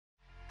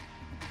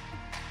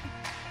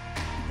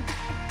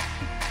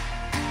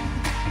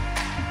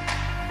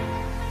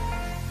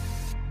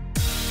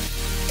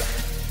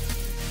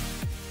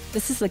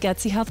This is the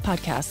Gutsy Health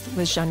Podcast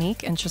with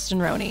Janique and Tristan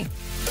Roney.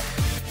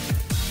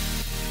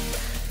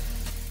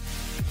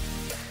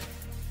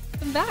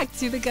 Welcome back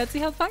to the Gutsy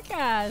Health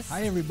Podcast.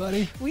 Hi,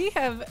 everybody.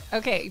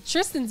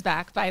 Tristan's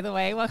back, by the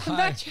way. Welcome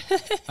back.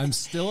 I'm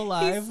still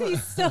alive.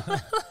 He's still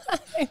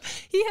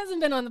alive. He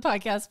hasn't been on the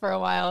podcast for a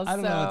while. I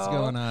don't know what's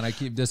going on. I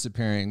keep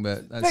disappearing,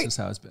 but that's just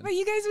how it's been. But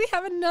you guys, we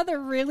have another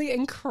really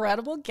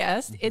incredible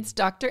guest. It's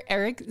Dr.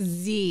 Eric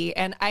Z,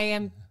 and I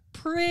am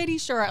pretty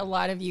sure a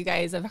lot of you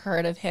guys have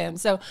heard of him.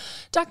 So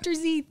Dr.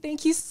 Z,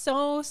 thank you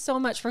so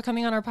much for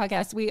coming on our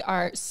podcast. We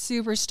are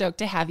super stoked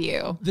to have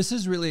you. This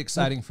is really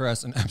exciting for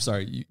us. And I'm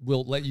sorry,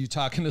 we'll let you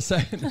talk in a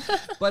second.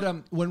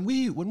 But when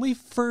we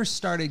first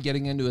started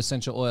getting into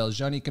essential oils,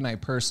 Janique and I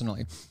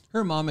personally,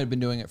 her mom had been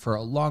doing it for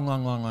a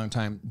long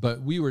time,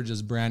 but we were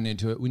just brand new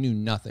to it. We knew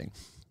nothing.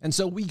 And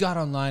so we got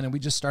online and we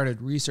just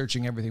started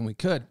researching everything we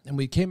could. And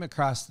we came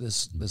across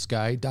this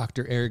guy,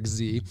 Dr. Eric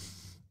Z,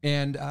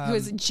 and he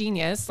was a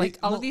genius.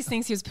 All of these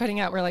things he was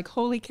putting out were like,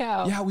 holy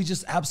cow. Yeah, we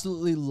just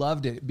absolutely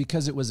loved it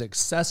because it was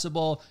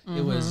accessible.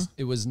 Mm-hmm.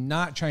 It was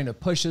not trying to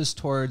push us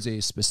towards a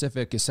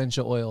specific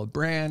essential oil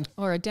brand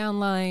or a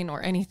downline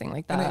or anything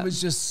like that. And it was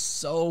just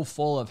so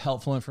full of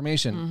helpful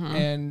information. Mm-hmm.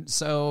 And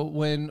so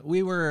when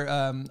we were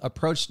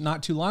approached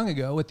not too long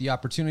ago with the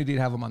opportunity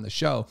to have him on the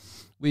show,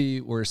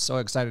 we were so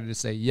excited to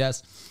say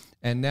yes.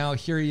 And now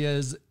here he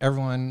is.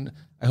 Everyone,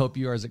 I hope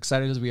you are as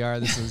excited as we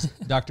are. This is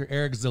Dr.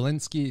 Eric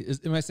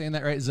Zielinski. Am I saying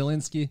that right?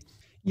 Zielinski?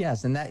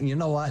 Yes. And that, you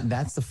know what?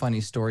 That's the funny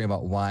story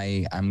about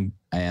why I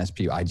ask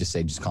people, I just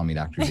say, just call me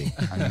Dr. Z.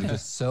 I mean,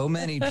 just so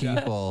many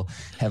people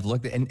have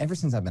looked at, and ever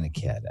since I've been a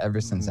kid,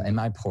 and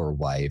my poor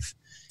wife,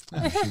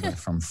 she went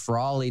from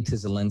Frawley to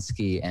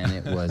Zielinski, and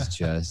it was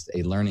just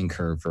a learning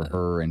curve for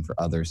her and for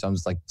others. So I'm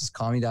just like, just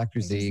call me Dr.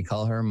 Z,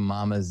 call her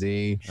Mama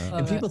Z.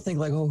 And people think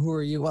like, oh, who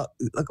are you? Well,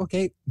 like,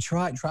 okay,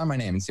 try my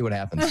name and see what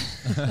happens.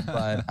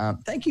 But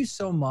thank you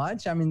so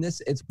much. I mean,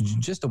 it's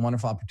just a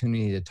wonderful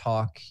opportunity to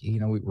talk. You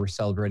know, we're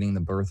celebrating the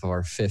birth of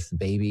our 5th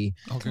baby.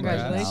 Oh,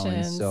 congratulations. Right now,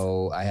 and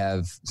so I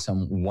have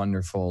some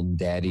wonderful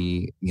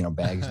daddy,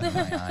 bags in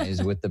my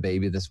eyes with the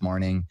baby this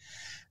morning.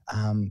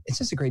 It's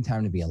just a great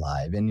time to be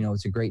alive. And,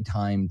 it's a great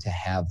time to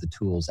have the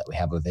tools that we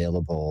have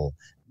available,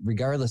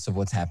 regardless of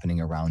what's happening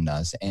around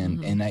us.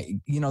 And, and I,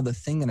 the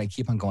thing that I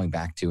keep on going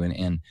back to,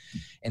 and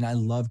I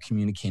love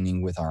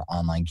communicating with our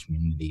online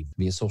community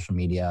via social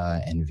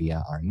media and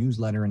via our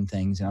newsletter and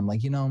things. And I'm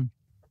like,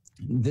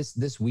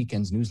 this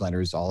weekend's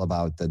newsletter is all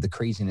about the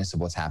craziness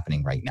of what's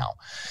happening right now.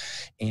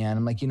 And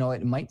I'm like,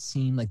 it might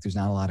seem like there's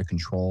not a lot of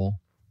control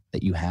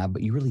that you have,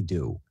 but you really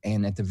do.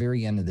 And at the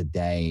very end of the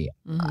day,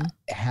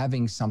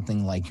 having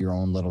something like your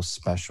own little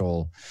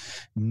special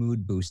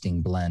mood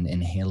boosting blend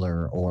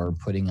inhaler, or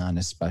putting on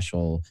a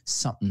special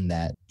something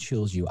that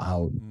chills you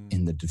out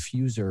in the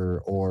diffuser,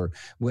 or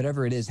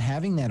whatever it is,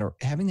 having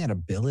that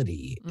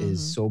ability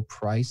is so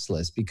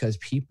priceless, because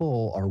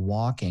people are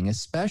walking,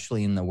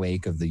 especially in the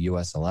wake of the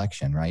US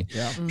election, right?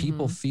 Yeah.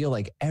 People feel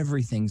like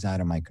everything's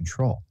out of my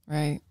control.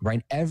 Right.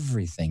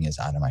 Everything is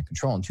out of my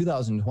control. And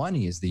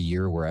 2020 is the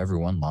year where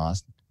everyone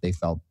they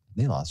felt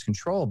they lost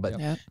control. But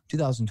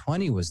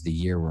 2020 was the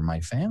year where my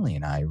family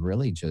and I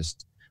really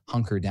just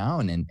hunkered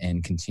down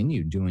and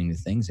continued doing the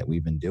things that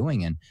we've been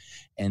doing.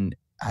 And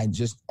I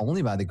just,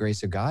 only by the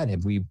grace of God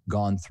have we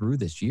gone through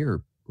this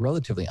year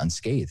relatively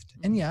unscathed.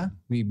 And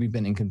we've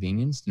been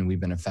inconvenienced and we've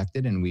been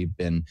affected, and we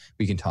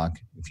can talk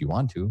if you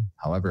want to,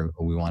 however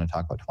we want to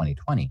talk about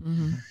 2020.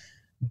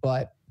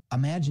 But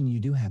imagine you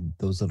do have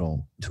those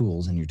little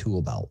tools in your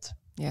tool belt.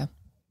 Yeah.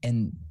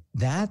 And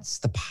that's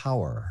the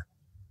power,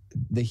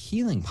 the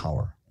healing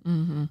power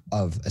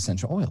of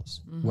essential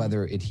oils,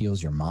 whether it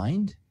heals your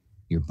mind,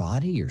 your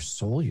body, your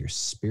soul, your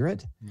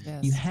spirit.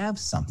 Yes. You have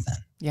something.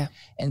 Yeah.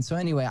 And so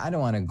anyway, I don't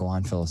want to go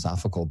on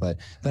philosophical, but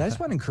I just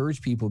want to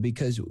encourage people,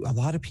 because a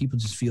lot of people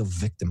just feel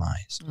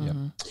victimized,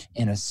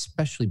 and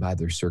especially by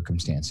their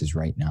circumstances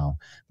right now.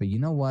 But you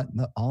know what?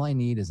 All I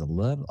need is a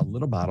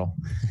little bottle,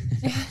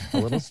 a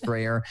little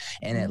sprayer,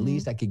 and at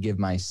least I could give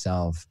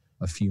myself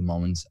a few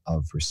moments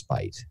of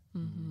respite.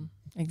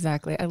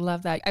 Exactly. I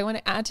love that. I want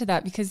to add to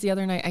that, because the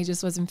other night I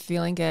just wasn't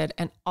feeling good,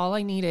 and all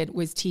I needed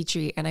was tea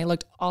tree, and I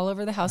looked all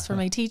over the house for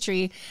my tea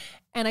tree,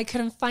 and I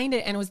couldn't find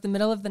it. And it was the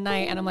middle of the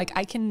night, and I'm like,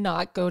 I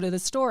cannot go to the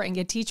store and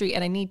get tea tree,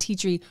 and I need tea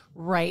tree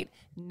right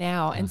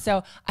now. And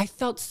so I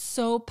felt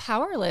so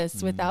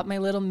powerless without my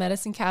little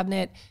medicine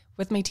cabinet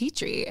with my tea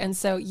tree. And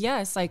so,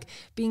 yes, like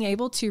being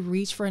able to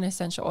reach for an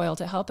essential oil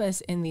to help us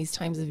in these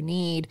times of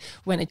need,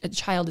 when a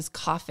child is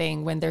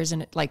coughing, when there's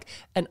an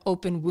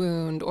open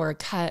wound or a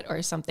cut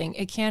or something,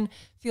 it can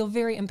feel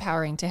very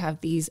empowering to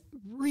have these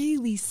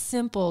really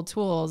simple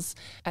tools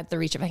at the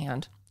reach of a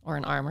hand or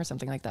an arm or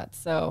something like that.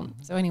 So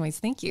anyways,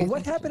 thank you. Well,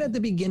 what happened at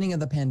the beginning of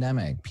the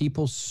pandemic?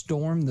 People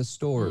stormed the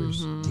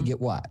stores to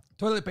get what?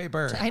 Toilet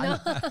paper. I know.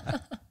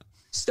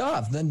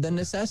 Stuff, the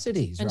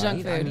necessities, and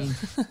right? Junk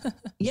food. I mean,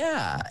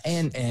 yeah,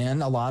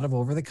 and a lot of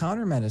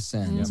over-the-counter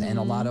medicines, and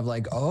a lot of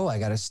like, I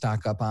got to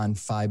stock up on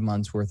 5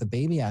 months worth of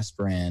baby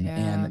aspirin,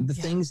 and the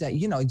things that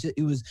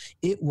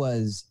it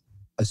was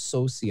a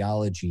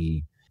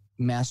sociology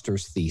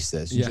master's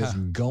thesis,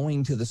 just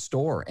going to the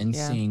store and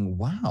seeing,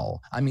 wow.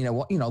 I mean,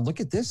 look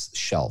at this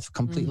shelf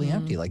completely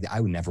empty. Like I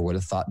never would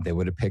have thought they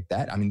would have picked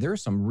that. I mean, there are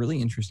some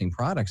really interesting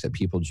products that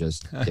people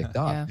just picked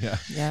up.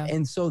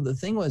 And so the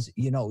thing was,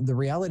 the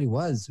reality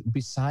was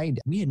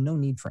we had no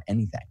need for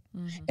anything.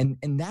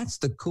 And that's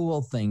the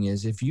cool thing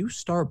is if you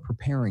start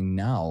preparing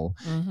now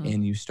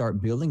and you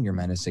start building your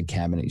medicine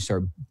cabinet, you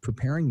start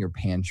preparing your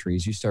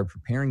pantries, you start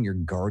preparing your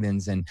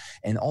gardens and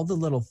all the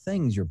little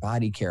things, your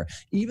body care,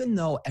 even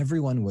though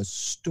everyone was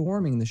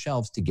storming the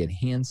shelves to get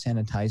hand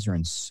sanitizer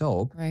and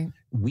soap,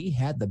 we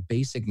had the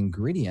basic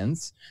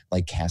ingredients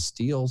like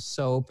Castile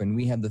soap, and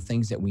we had the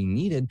things that we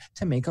needed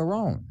to make our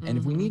own. And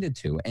if we needed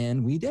to,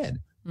 and we did.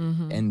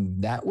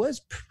 And that was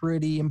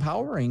pretty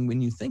empowering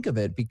when you think of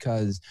it,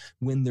 because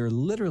when they're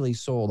literally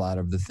sold out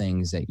of the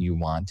things that you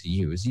want to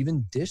use,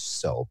 even dish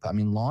soap,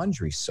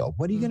 laundry soap,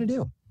 what are you going to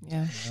do?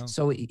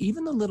 So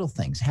even the little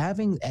things,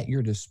 having at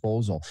your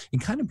disposal,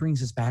 it kind of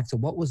brings us back to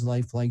what was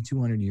life like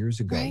 200 years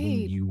ago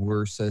when you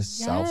were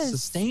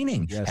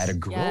self-sustaining, had to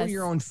grow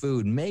your own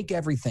food, make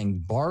everything,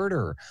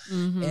 barter.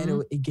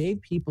 And it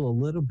gave people a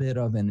little bit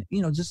of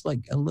just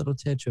like a little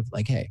touch of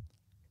like, hey,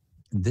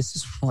 this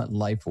is what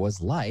life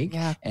was like,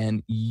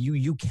 and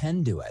you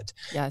can do it.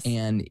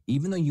 And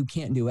even though you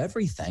can't do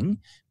everything,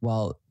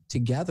 well,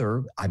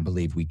 together, I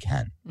believe we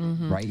can,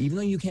 right? Even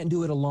though you can't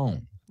do it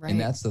alone. And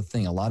that's the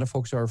thing a lot of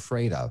folks are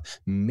afraid of.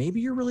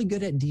 Maybe you're really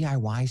good at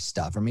DIY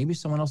stuff, or maybe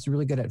someone else is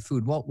really good at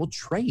food. Well, we'll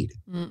trade.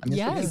 That's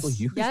what people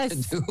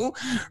used to do,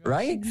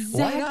 right?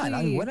 Exactly. Why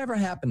not? Whatever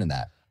happened to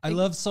that? I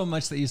love so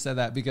much that you said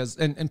that because,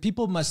 and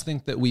people must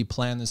think that we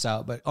plan this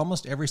out, but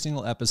almost every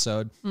single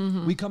episode,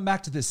 we come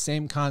back to this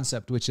same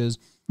concept, which is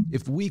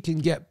if we can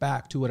get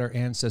back to what our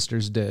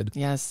ancestors did,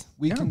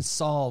 we can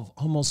solve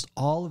almost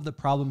all of the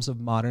problems of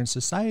modern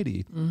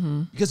society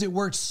because it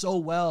worked so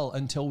well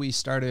until we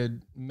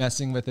started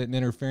messing with it and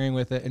interfering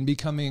with it and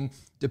becoming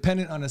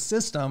dependent on a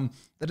system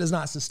that is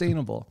not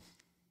sustainable.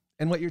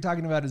 And what you're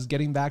talking about is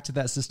getting back to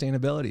that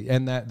sustainability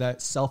and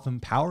that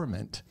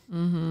self-empowerment.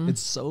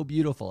 It's so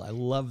beautiful. I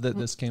love that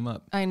this came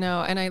up. I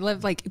know. And I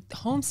love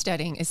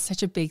homesteading is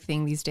such a big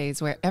thing these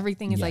days where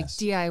everything is like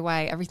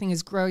DIY. Everything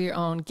is grow your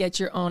own,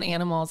 get your own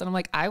animals. And I'm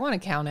like, I want a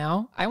cow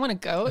now. I want a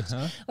goat.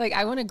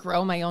 I want to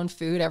grow my own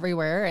food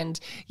everywhere and,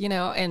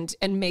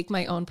 and make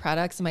my own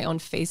products and my own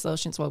face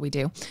lotions. Well, we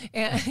do.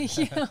 And,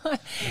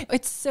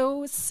 it's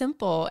so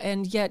simple.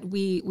 And yet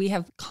we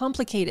have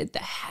complicated the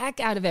heck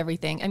out of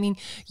everything. I mean,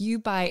 you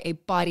buy a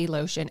body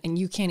lotion and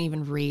you can't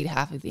even read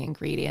half of the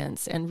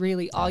ingredients. And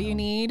really all you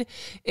need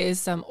is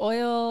some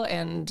oil.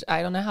 And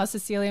I don't know how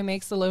Cecilia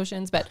makes the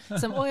lotions, but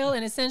some oil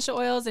and essential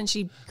oils. And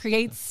she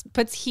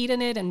puts heat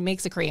in it and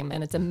makes a cream.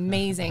 And it's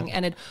amazing.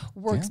 And it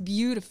works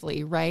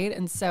beautifully. Right.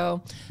 And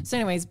so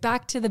anyways,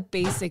 back to the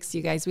basics,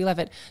 you guys, we love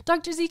it.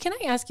 Dr. Z, can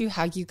I ask you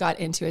how you got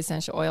into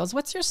essential oils?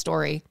 What's your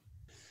story?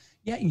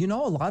 Yeah, a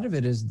lot of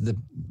it is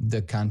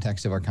the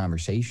context of our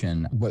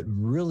conversation. What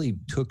really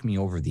took me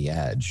over the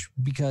edge,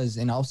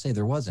 and I'll say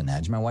there was an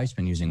edge. My wife's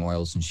been using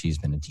oils since she's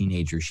been a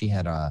teenager. She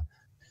had a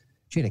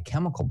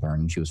chemical burn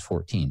when she was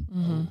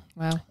 14.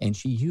 Wow. And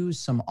she used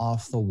some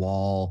off the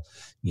wall,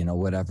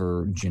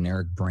 whatever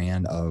generic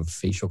brand of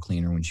facial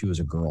cleaner when she was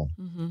a girl.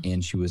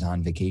 And she was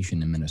on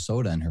vacation in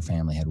Minnesota and her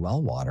family had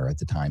well water at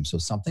the time. So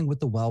something with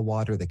the well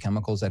water, the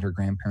chemicals that her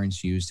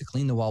grandparents used to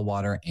clean the well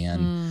water,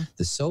 and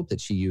the soap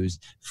that she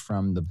used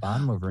from the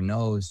bottom of her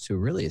nose to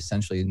really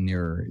essentially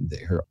near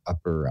her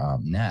upper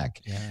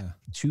neck,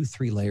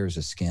 2-3 layers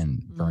of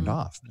skin burned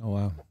off. Oh,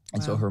 wow.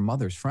 And so her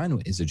mother's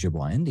friend is a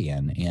Ojibwa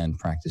Indian and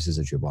practices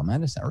Ojibwa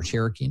medicine, or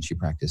Cherokee, and she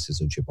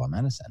practices Ojibwa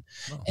medicine.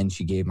 Oh, and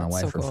she gave my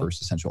wife her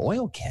first essential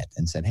oil kit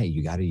and said, hey,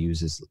 you got to use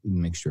this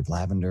mixture of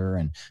lavender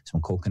and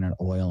some coconut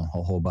oil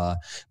and jojoba.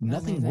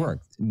 Nothing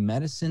worked.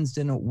 Medicines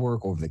didn't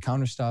work,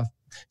 over-the-counter stuff.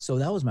 So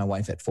that was my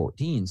wife at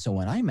 14. So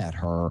when I met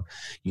her,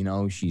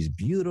 she's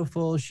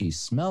beautiful. She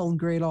smelled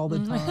great all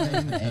the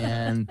time.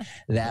 And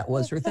that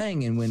was her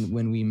thing. And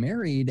when we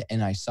married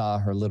and I saw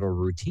her little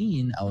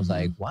routine, I was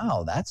like,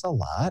 wow, that's a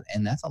lot.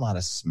 And that's a lot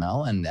of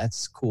smell. And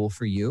that's cool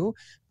for you.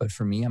 But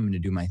for me, I'm going to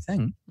do my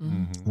thing,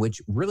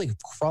 which really,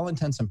 for all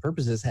intents and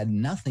purposes, had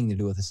nothing to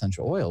do with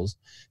essential oils,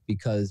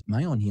 because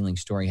my own healing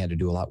story had to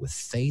do a lot with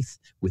faith,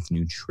 with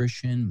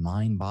nutrition,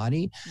 mind,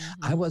 body.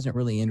 I wasn't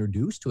really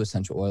introduced to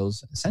essential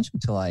oils essentially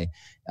until I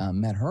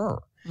met her.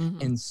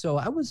 And so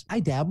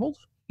I dabbled,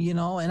 and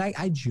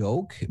I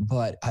joke,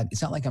 but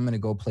it's not like I'm going to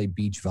go play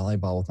beach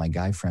volleyball with my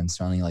guy friends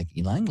smelling like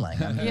ylang ylang.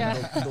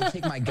 They'll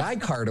take my guy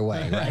card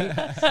away,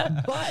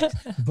 right?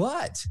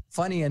 But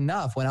funny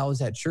enough, when I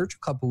was at church a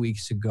couple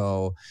weeks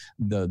ago,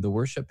 the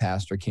worship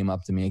pastor came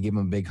up to me. I gave him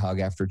a big hug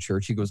after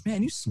church. He goes,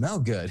 man, you smell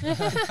good.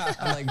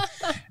 I'm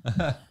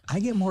like, I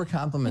get more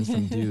compliments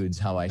from dudes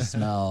how I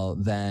smell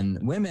than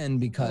women,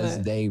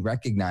 because they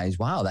recognize,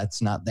 wow,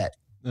 that's not that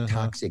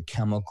toxic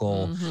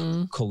chemical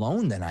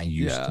cologne than I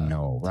used to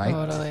know, right?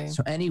 Totally.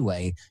 So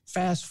anyway,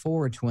 fast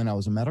forward to when I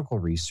was a medical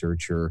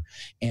researcher,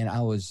 and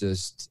I was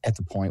just at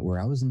the point where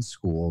I was in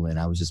school and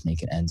I was just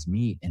making ends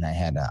meet, and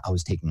I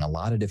was taking a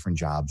lot of different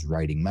jobs,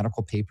 writing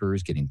medical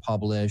papers, getting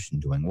published,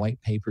 and doing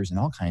white papers and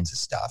all kinds of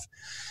stuff.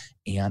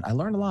 And I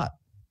learned a lot.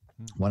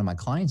 One of my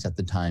clients at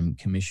the time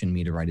commissioned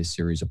me to write a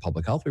series of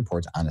public health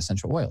reports on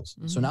essential oils.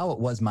 So now it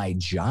was my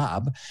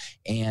job,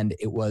 and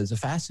it was a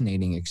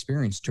fascinating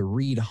experience to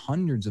read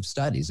hundreds of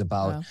studies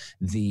about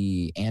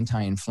the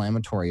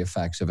anti-inflammatory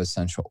effects of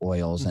essential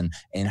oils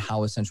and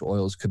how essential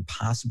oils could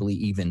possibly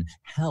even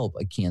help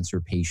a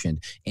cancer patient,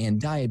 and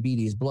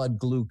diabetes, blood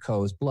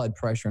glucose, blood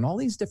pressure, and all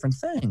these different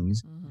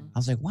things. I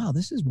was like, wow,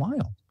 this is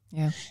wild.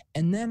 Yeah.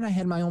 And then I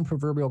had my own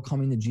proverbial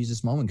coming to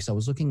Jesus moment, because I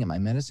was looking at my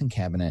medicine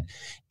cabinet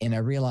and I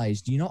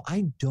realized,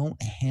 I don't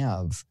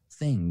have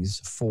things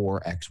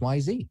for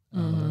XYZ,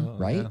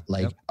 right?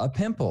 A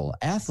pimple,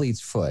 athlete's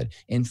foot,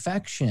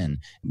 infection,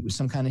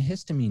 some kind of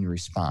histamine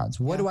response.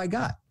 What do I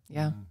got?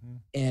 Yeah.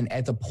 And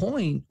at the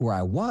point where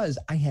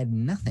I had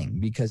nothing,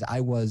 because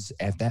I was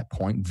at that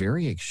point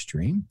very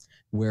extreme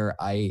where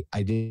I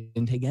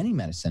didn't take any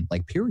medicine,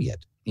 period.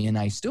 And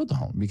I still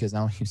don't, because I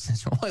don't use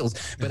essential oils,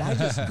 but I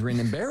just grinned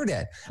and bared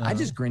it. I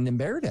just grinned and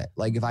bared it.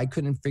 If I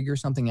couldn't figure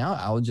something out,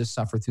 I would just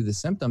suffer through the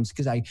symptoms,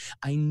 because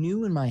I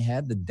knew in my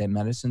head that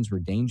medicines were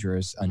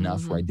dangerous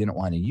enough where I didn't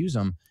want to use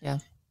them. Yeah.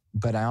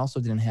 But I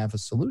also didn't have a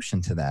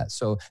solution to that.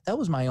 So that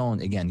was my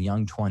own, again,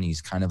 young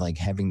 20s, kind of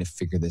having to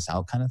figure this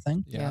out kind of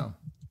thing. Yeah.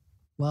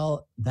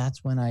 Well,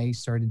 that's when I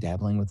started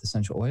dabbling with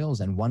essential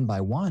oils, and one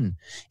by one.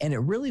 And it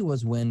really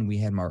was when we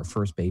had my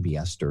first baby,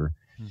 Esther,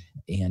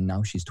 and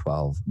now she's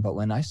 12. But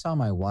when I saw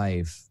my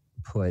wife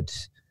put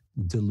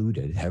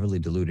heavily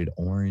diluted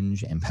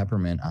orange and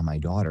peppermint on my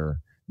daughter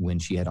when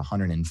she had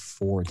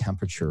 104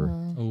 temperature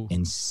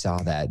and saw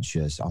that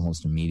just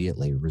almost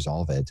immediately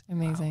resolve it.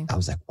 Amazing. I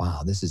was like,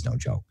 wow, this is no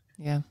joke.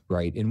 Yeah.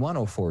 Right. And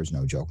 104 is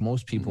no joke.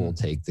 Most people will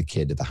take the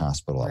kid to the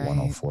hospital at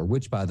 104,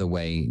 which, by the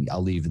way,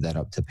 I'll leave that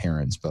up to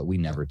parents, but we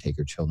never take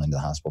our children to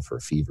the hospital for a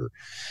fever,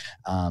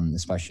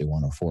 especially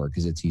 104,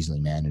 because it's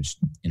easily managed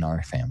in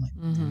our family.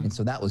 And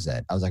so that was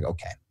it. I was like,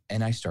 okay.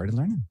 And I started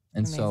learning.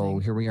 And so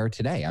here we are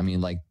today. I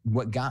mean,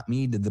 what got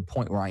me to the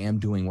point where I am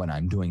doing what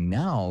I'm doing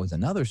now is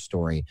another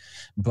story,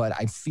 but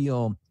I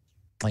feel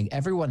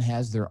everyone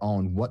has their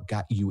own, what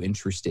got you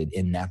interested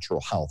in natural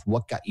health?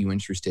 What got you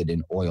interested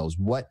in oils?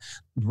 What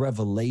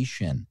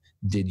revelation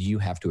did you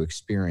have to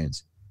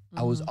experience?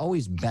 I was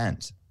always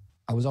bent.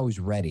 I was always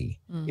ready.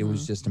 It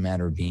was just a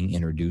matter of being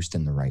introduced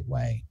in the right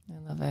way.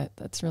 I love it.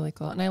 That's really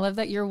cool. And I love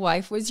that your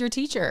wife was your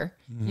teacher.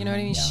 You know what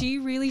I mean? Yeah. She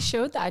really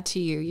showed that to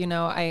you.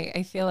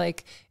 I feel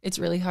like it's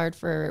really hard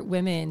for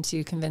women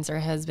to convince our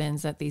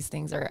husbands that these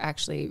things are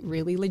actually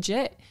really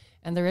legit.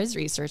 And there is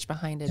research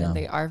behind it, and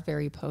they are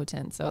very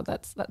potent. So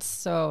that's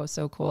so,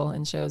 so cool,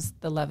 and shows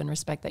the love and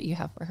respect that you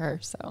have for her.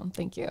 So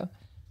thank you.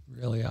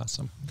 Really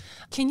awesome.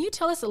 Can you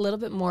tell us a little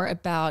bit more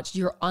about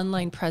your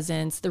online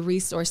presence, the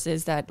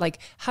resources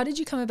how did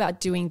you come about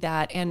doing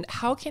that? And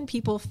how can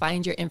people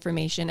find your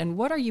information? And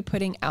what are you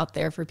putting out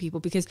there for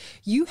people? Because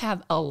you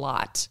have a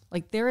lot.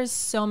 There is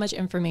so much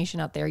information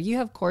out there. You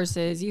have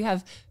courses, you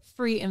have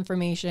free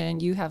information,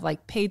 you have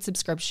paid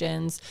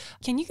subscriptions.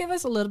 Can you give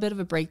us a little bit of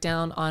a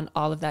breakdown on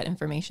all of that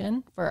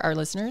information for our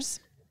listeners?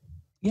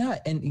 Yeah.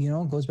 And,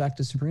 it goes back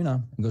to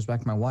Sabrina. It goes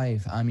back to my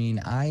wife. I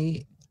mean,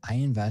 I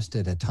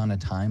invested a ton of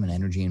time and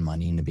energy and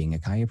money into being a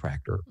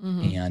chiropractor.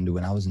 And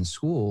when I was in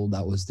school,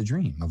 that was the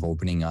dream of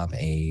opening up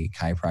a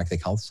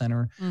chiropractic health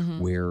center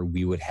where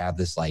we would have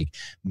this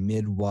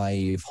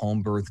midwife,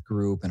 home birth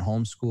group and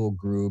homeschool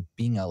group,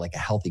 being a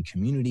healthy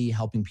community,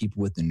 helping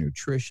people with the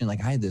nutrition. I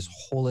had this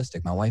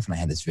holistic, my wife and I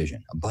had this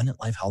vision,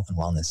 abundant life, health and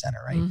wellness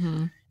center.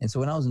 Right. And so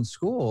when I was in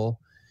school,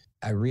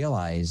 I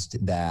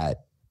realized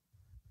that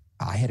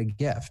I had a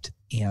gift,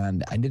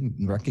 and I didn't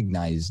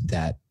recognize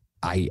that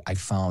I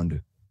found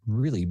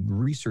really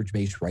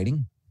research-based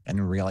writing. I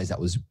didn't realize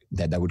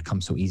that would come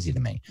so easy to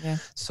me. Yeah.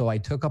 So I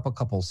took up a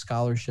couple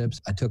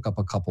scholarships. I took up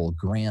a couple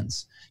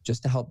grants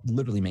just to help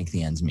literally make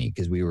the ends meet,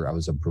 because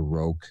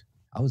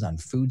I was on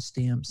food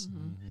stamps.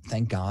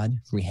 Thank God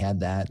we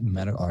had that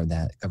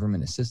that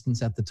government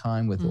assistance at the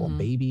time with a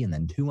baby and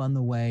then 2 on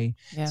the way.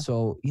 Yeah.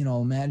 So,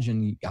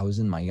 imagine I was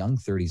in my young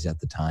 30s at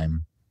the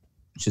time,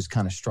 just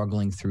kind of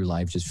struggling through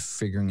life, just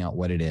figuring out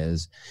what it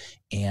is.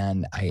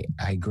 And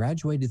I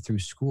graduated through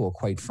school,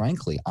 quite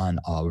frankly, on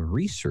a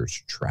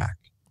research track.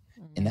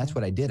 And that's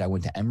what I did. I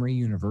went to Emory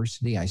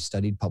University. I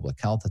studied public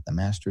health at the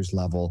master's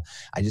level.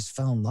 I just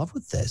fell in love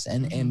with this.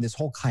 And this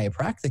whole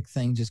chiropractic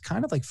thing just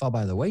kind of fell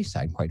by the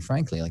wayside, quite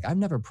frankly. I've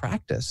never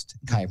practiced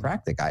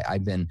chiropractic.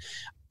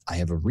 I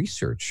have a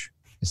research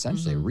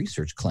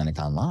clinic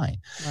online.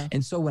 Right.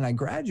 And so when I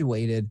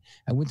graduated,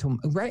 it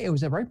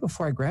was right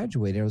before I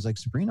graduated. I was like,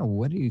 Sabrina,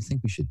 what do you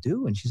think we should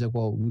do? And she's like,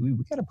 well, we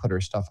got to put our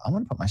stuff. I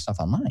want to put my stuff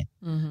online.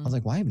 I was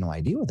like, well, I have no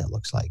idea what that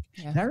looks like.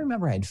 Yeah. And I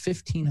remember I had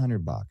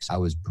 $1,500. I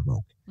was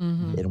broke.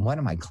 And one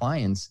of my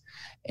clients,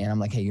 and I'm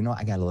like, hey,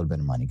 I got a little bit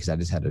of money because I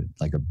just had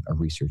a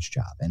research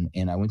job.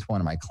 And I went to one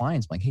of my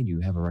clients, I'm like, hey, do you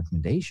have a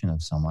recommendation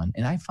of someone?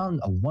 And I found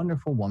a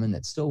wonderful woman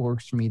that still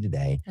works for me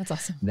today. That's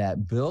awesome.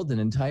 That built an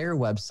entire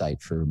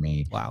website for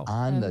me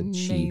on the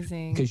cheap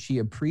because she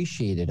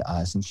appreciated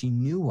us and she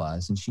knew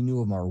us and she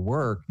knew of our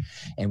work.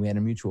 And we had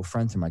a mutual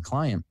friend through my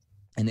client.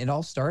 And it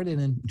all started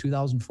in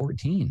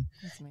 2014.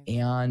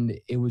 And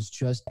it was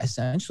just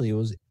essentially,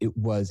 it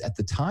was at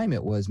the time,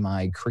 it was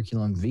my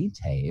curriculum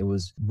vitae. It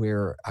was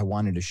where I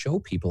wanted to show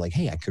people like,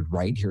 hey, I could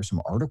write, here's some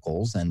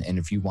articles. And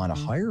if you want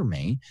to hire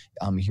me,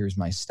 here's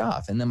my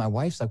stuff. And then my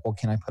wife's like, well,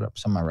 can I put up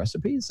some of my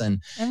recipes? And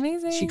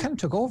she kind of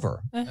took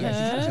over. Yeah, she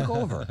kind of took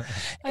over.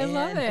 I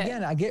love it.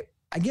 Again,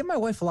 I give my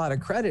wife a lot of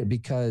credit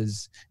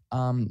because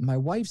my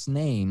wife's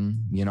name,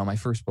 my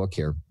first book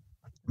here,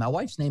 my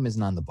wife's name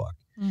isn't on the book.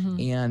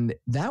 And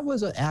that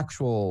was an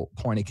actual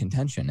point of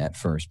contention at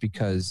first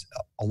because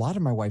a lot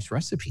of my wife's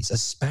recipes,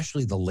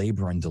 especially the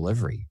labor and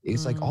delivery,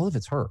 it's like all of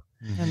it's her.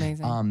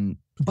 Amazing.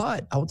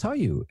 But I will tell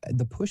you,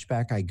 the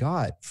pushback I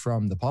got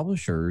from the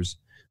publishers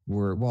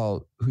were,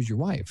 well, who's your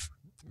wife?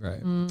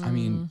 Right. I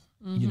mean,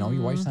 your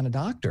wife's not a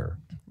doctor.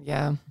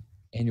 Yeah.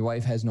 And your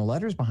wife has no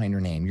letters behind her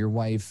name. Your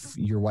wife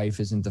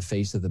isn't the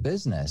face of the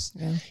business.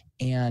 Yeah.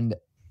 And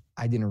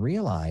I didn't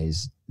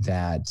realize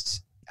that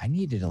I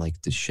needed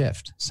to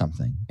shift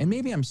something. And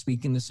maybe I'm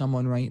speaking to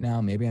someone right now.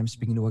 Maybe I'm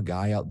speaking to a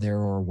guy out there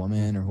or a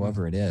woman or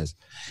whoever it is.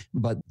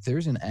 But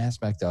there's an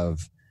aspect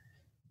of,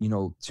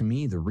 to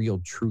me, the real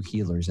true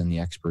healers and the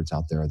experts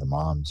out there are the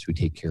moms who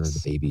take care of the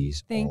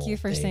babies. Thank you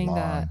for saying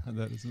that.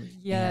 That is amazing.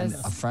 Yes.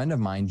 And a friend of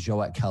mine,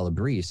 Joette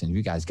Calabrese, and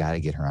you guys got to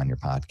get her on your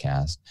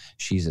podcast.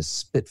 She's a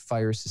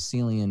Spitfire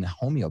Sicilian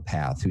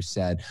homeopath who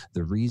said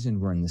the reason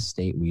we're in the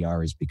state we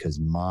are is because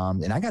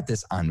moms, and I got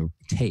this on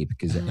tape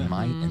because in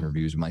my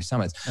interviews with my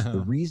summits,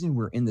 the reason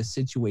we're in the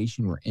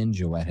situation we're in,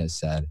 Joette has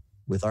said,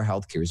 with our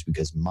healthcare is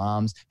because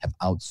moms have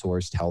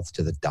outsourced health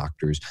to the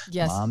doctors.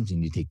 Yes. Moms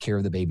need to take care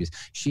of the babies.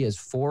 She has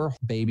 4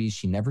 babies.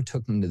 She never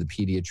took them to the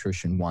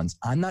pediatrician once.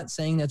 I'm not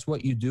saying that's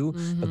what you do,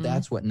 but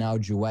that's what now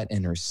Joette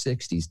in her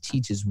 60s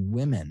teaches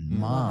women,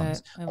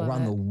 moms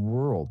around the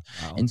world.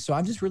 Wow. And so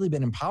I've just really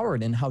been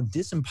empowered in how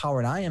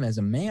disempowered I am as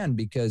a man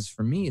because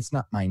for me, it's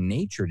not my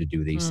nature to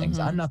do these things.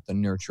 I'm not the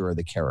nurturer or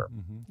the carer.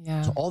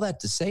 Yeah. So all that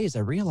to say is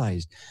I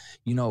realized,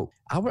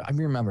 I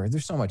remember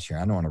there's so much here.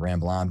 I don't want to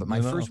ramble on, but my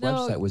first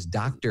website was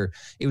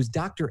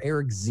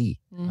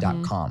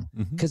drrz.com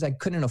because I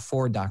couldn't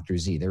afford Dr.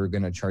 Z. They were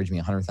going to charge me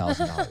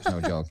 $100,000,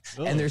 no joke.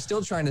 And they're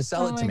still trying to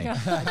sell it to me. I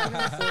couldn't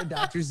afford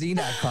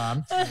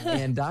drz.com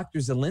and Dr.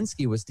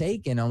 Zielinski was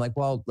taken. I'm like,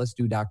 well, let's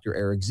do Dr.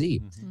 Eric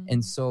Z.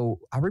 And so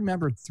I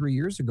remember 3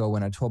 years ago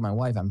when I told my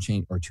wife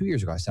or 2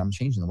 years ago, I said, I'm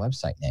changing the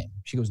website name.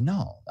 She goes,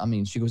 no.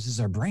 She goes, this is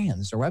our brand.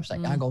 This is our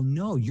website. I go,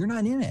 no, you're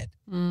not in it.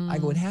 I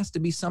go, it has to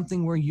be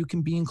something where you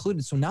can be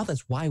included. So now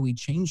that's why we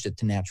changed it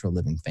to Natural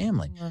Living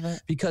Family.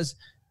 Because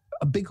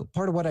a big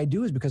part of what I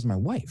do is because of my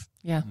wife.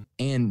 Yeah.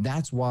 And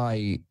that's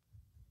why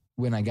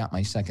when I got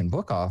my second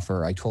book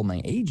offer, I told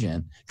my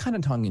agent, kind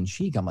of tongue in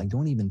cheek, I'm like,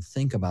 don't even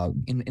think about,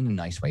 in a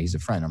nice way, he's a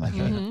friend. I'm like,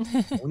 hey,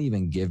 don't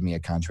even give me a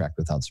contract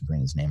without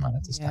Sabrina's name on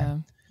it this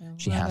time.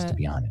 She has to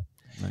be on it.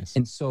 Nice.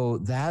 And so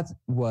that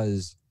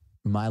was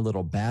my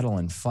little battle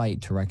and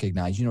fight to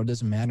recognize, it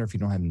doesn't matter if you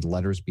don't have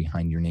letters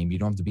behind your name. You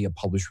don't have to be a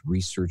published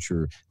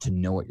researcher to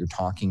know what you're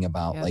talking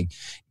about.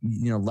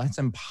 Let's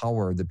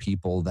empower the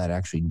people that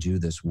actually do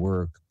this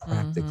work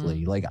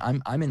practically.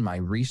 I'm in my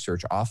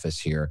research office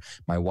here.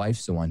 My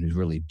wife's the one who's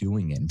really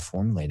doing it and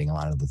formulating a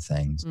lot of the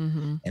things.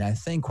 And I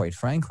think, quite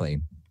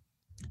frankly,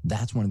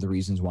 that's one of the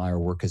reasons why our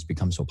work has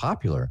become so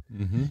popular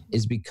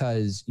is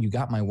because you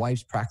got my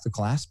wife's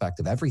practical aspect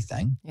of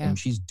everything and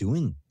she's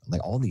doing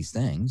all these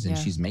things and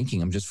she's making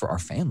them just for our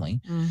family.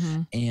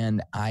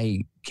 And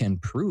I can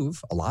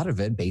prove a lot of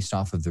it based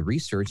off of the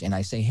research. And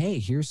I say, hey,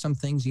 here's some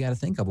things you got to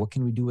think of. What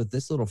can we do with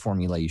this little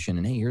formulation?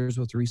 And hey, here's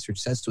what the research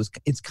says. So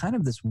it's kind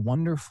of this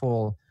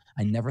wonderful,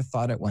 I never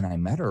thought it when I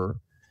met her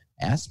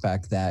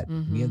aspect that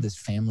we have this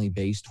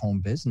family-based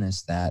home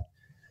business that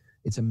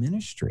it's a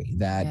ministry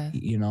that,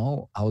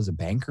 I was a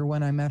banker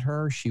when I met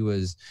her. She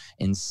was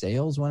in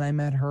sales when I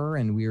met her,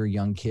 and we were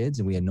young kids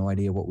and we had no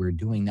idea what we were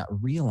doing, not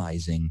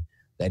realizing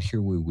that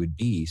here we would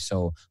be.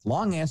 So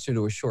long answer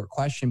to a short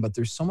question, but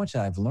there's so much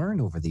that I've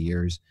learned over the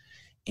years.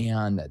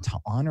 And to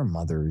honor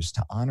mothers,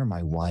 to honor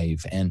my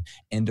wife, and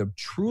to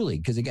truly,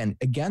 because again,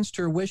 against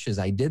her wishes,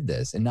 I did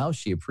this, and now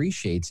she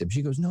appreciates it.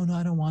 She goes, no,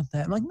 I don't want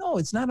that. I'm like, no,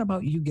 it's not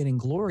about you getting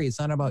glory. It's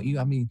not about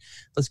you.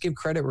 Let's give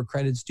credit where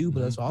credit's due,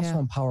 but let's also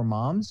empower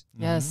moms.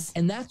 Yes.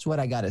 And that's what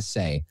I got to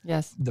say.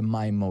 Yes.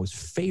 My most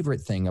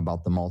favorite thing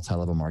about the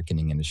multi-level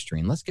marketing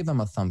industry, and let's give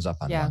them a thumbs up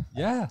on that.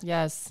 Yeah.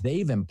 Yes.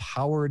 They've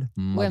empowered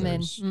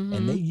mothers. Women.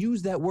 And they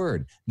use that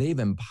word. They've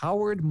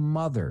empowered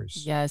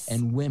mothers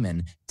and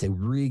women to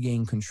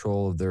regain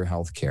control of their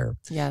health care.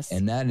 Yes.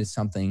 And that is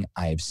something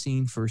I have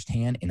seen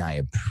firsthand and I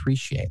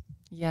appreciate.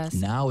 Yes.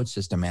 Now it's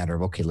just a matter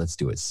of, okay, let's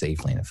do it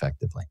safely and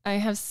effectively. I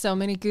have so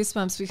many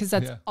goosebumps because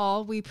that's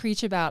all we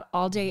preach about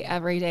all day,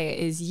 every day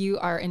is you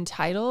are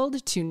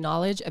entitled to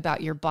knowledge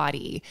about your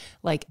body.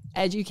 Like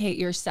educate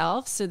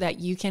yourself so that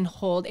you can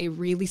hold a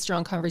really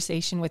strong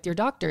conversation with your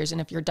doctors.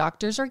 And if your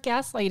doctors are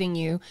gaslighting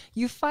you,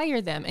 you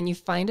fire them and you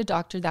find a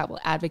doctor that will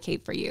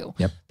advocate for you.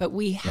 Yep. But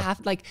we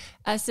have, like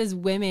us as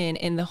women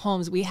in the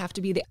homes, we have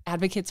to be the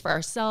advocates for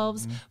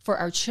ourselves, for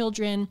our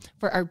children,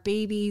 for our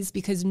babies,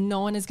 because no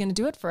one is going to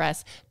do it for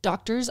us.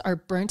 Doctors are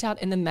burnt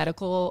out in the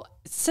medical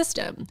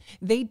system.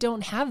 They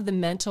don't have the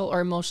mental or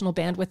emotional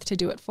bandwidth to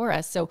do it for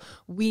us. So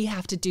we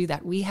have to do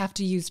that. We have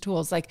to use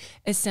tools like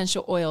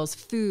essential oils,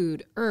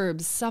 food,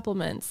 herbs,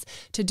 supplements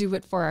to do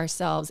it for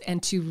ourselves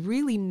and to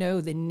really know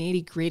the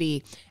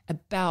nitty-gritty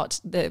about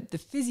the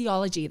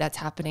physiology that's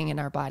happening in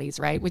our bodies,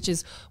 right? Which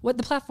is what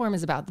the platform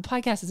is about, the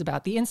podcast is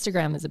about, the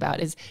Instagram is about,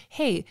 is,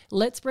 hey,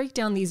 let's break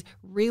down these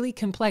really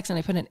complex, and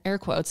I put in air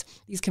quotes,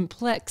 these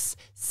complex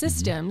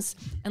systems,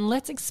 and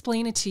let's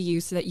explain it to you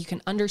so that you can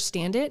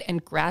understand it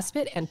and grasp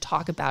it and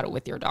talk about it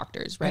with your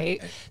doctors,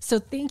 right? So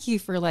thank you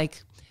for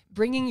like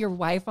bringing your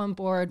wife on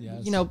board,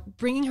 you know,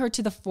 bringing her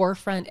to the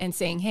forefront and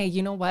saying, hey,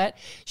 you know what?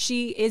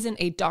 She isn't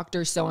a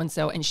doctor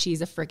so-and-so and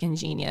she's a freaking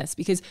genius,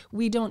 because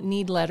we don't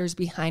need letters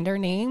behind our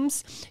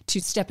names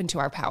to step into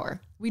our power.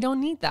 We don't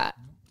need that.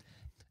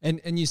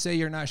 And you say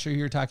you're not sure who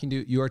you're talking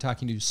to. You are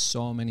talking to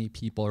so many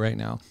people right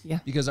now. Yeah.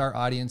 Because our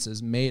audience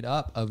is made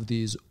up of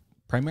these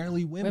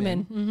primarily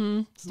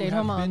women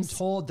stay-at-home moms, been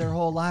told their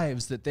whole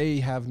lives that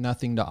they have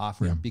nothing to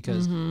offer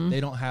because they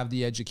don't have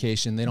the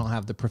education, they don't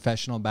have the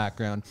professional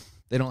background,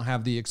 they don't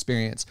have the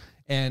experience,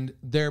 and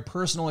their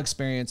personal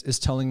experience is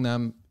telling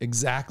them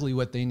exactly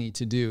what they need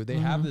to do. They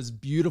have this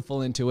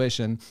beautiful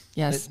intuition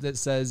that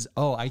says,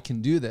 oh, I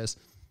can do this.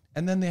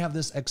 And then they have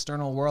this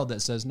external world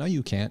that says, no,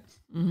 you can't.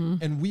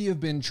 And we have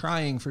been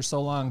trying for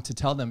so long to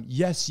tell them,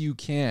 yes, you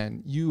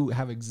can. You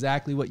have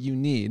exactly what you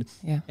need.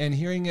 Yeah. And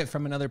hearing it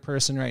from another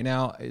person right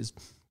now is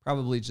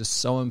probably just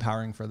so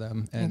empowering for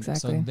them. And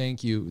so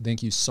thank you.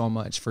 Thank you so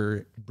much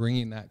for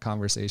bringing that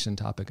conversation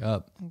topic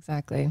up.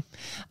 Exactly.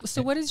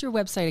 So what is your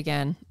website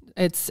again?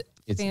 It's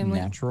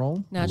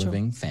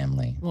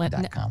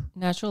naturallivingfamily.com.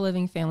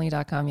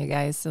 Naturallivingfamily.com, you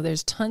guys. So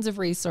there's tons of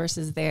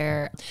resources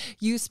there.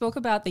 You spoke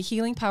about the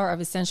healing power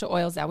of essential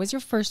oils. That was your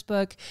first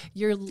book.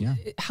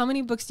 How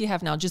many books do you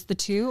have now? Just the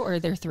 2, or are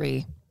there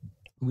 3?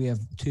 We have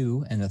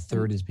 2, and a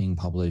third is being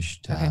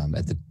published.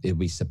 It'll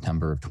be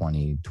September of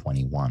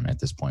 2021 at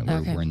this point.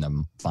 We're in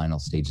the final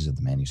stages of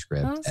the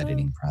manuscript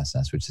editing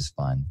process, which is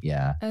fun.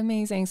 Yeah.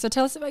 Amazing. So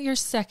tell us about your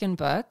second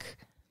book.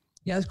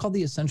 Yeah, it's called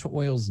the Essential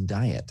Oils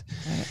Diet.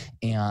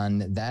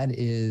 And that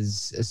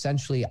is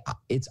essentially,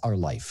 it's our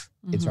life.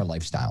 It's our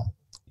lifestyle.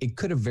 It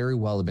could have very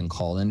well have been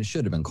called, and it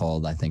should have been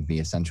called, I think, the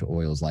Essential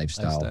Oils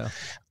Lifestyle.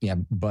 Yeah,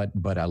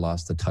 but I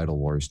lost the title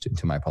wars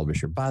to my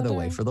publisher. By the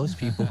way, for those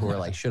people who are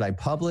like, should I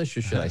publish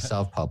or should I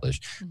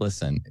self-publish?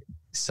 Listen,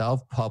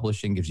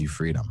 self-publishing gives you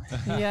freedom.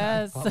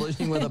 Yes.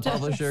 Publishing with a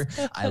publisher.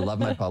 I love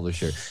my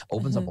publisher.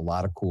 Opens up a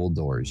lot of cool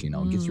doors, you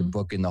know, gets your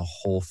book in the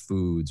Whole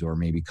Foods or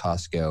maybe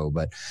Costco.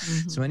 But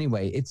so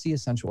anyway, it's the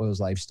Essential Oils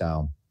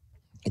Lifestyle.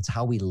 It's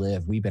how we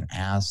live. We've been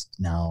asked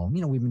now,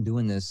 you know, we've been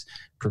doing this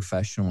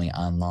professionally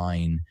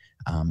online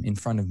in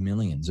front of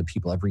millions of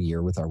people every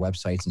year with our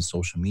websites and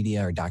social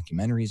media, our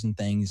documentaries and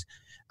things.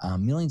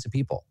 Millions of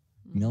people.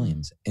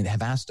 Millions and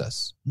have asked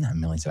us, not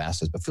millions have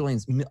asked us, but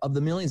millions of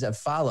the millions that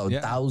followed,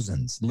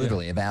 thousands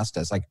literally have asked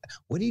us, like,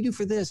 what do you do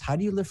for this? How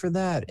do you live for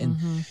that?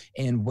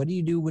 And what do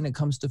you do when it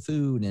comes to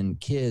food and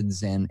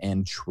kids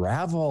and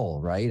travel,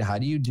 right? How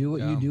do you do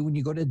what you do when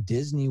you go to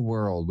Disney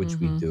World, which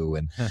we do?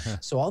 And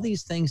so all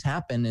these things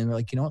happen, and we're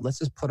like, you know what, let's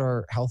just put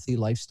our healthy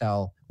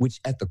lifestyle, which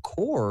at the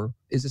core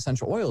is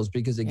essential oils,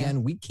 because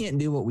again, we can't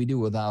do what we do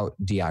without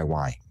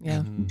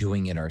DIY,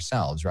 doing it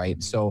ourselves,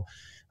 right? So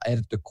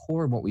at the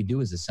core of what we do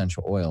is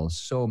essential oils.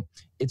 So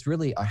it's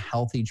really a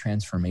healthy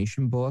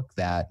transformation book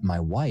that my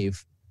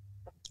wife,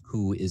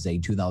 who is a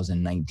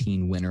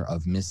 2019 winner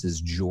of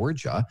Mrs.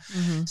 Georgia.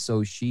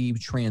 So she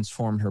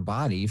transformed her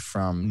body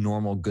from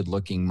normal,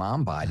 good-looking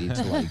mom body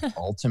to like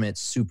ultimate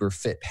super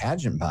fit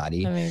pageant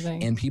body.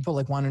 Amazing. And people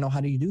like want to know,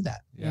 how do you do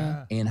that?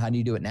 And how do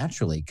you do it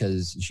naturally?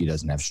 Because she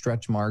doesn't have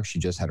stretch marks. She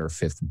just had her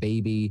 5th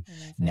baby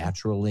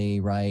naturally,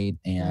 right?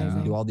 And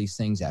we do all these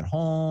things at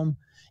home.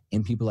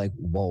 And people are like,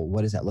 well,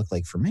 what does that look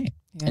like for me?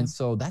 And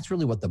so that's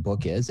really what the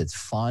book is. It's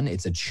fun.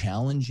 It's a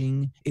challenge.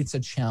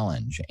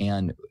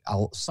 And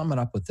I'll sum it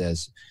up with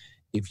this.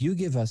 If you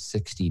give us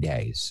 60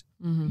 days,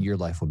 your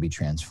life will be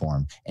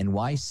transformed. And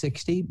why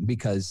 60?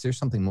 Because there's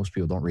something most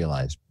people don't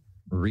realize.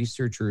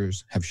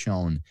 Researchers have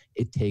shown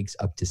it takes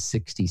up to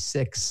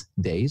 66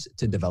 days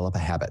to develop a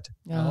habit.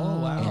 Oh,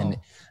 wow. And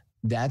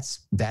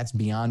that's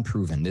beyond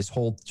proven. This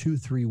whole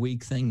 2-3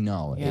 week thing,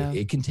 no,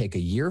 it can take a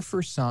year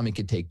for some. It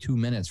could take 2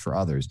 minutes for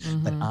others.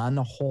 But on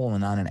the whole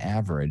and on an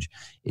average,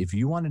 if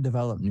you want to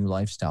develop new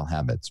lifestyle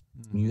habits,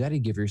 you got to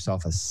give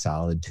yourself a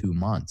solid 2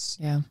 months.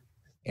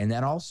 And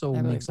that also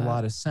I makes a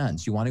lot of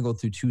sense. You want to go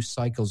through 2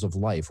 cycles of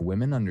life.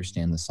 Women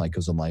understand the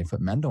cycles of life, but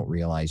men don't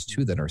realize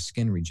too that our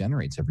skin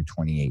regenerates every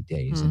 28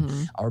 days.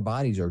 And our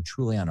bodies are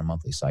truly on a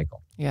monthly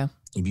cycle. Yeah.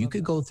 If you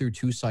could go through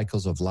 2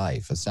 cycles of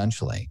life,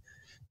 essentially,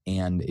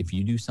 and if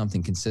you do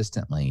something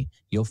consistently,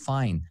 you'll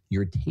find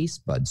your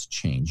taste buds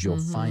change. You'll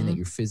find that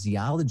your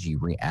physiology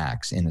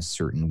reacts in a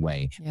certain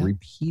way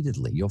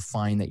repeatedly. You'll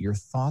find that your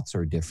thoughts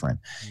are different.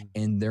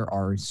 And there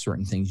are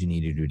certain things you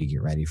need to do to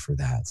get ready for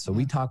that. So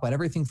we talk about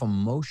everything from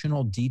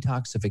emotional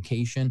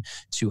detoxification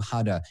to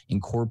how to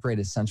incorporate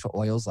essential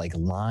oils like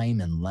lime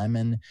and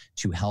lemon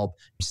to help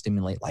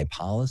stimulate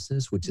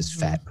lipolysis, which is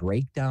fat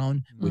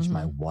breakdown, which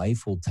my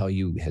wife will tell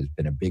you has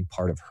been a big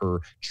part of her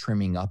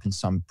trimming up in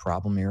some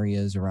problem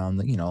areas around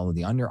the,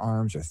 the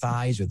underarms or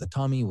thighs or the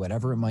tummy,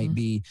 whatever it might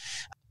be.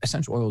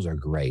 Essential oils are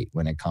great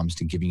when it comes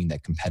to giving you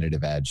that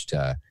competitive edge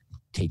to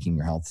taking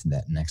your health to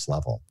that next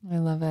level. I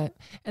love it.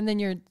 And then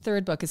your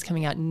 3rd book is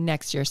coming out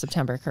next year,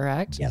 September,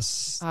 correct?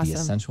 Yes. Awesome. The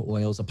Essential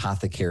Oils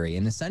Apothecary.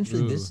 And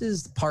essentially this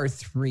is part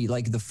 3.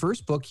 Like the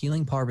first book,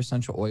 Healing Power of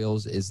Essential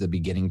Oils, is the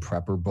beginning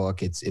prepper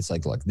book. It's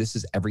like, look, this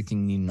is everything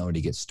you need to know to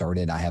get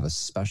started. I have a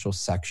special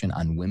section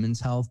on women's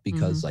health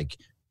because like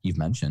you've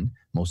mentioned,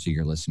 most of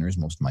your listeners,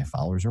 most of my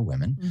followers are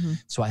women.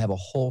 So I have a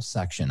whole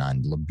section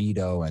on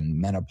libido and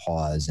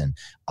menopause and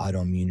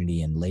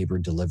autoimmunity and labor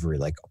delivery,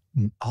 like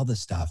all this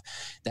stuff.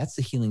 That's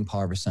the Healing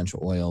Power of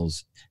Essential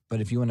Oils.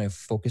 But if you want to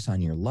focus on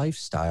your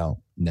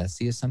lifestyle, that's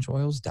the Essential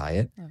Oils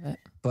diet. Love it.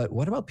 But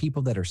what about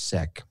people that are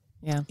sick?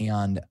 Yeah.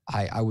 And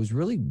I was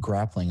really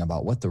grappling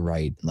about what the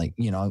right,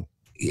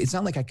 it's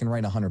not like I can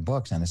write 100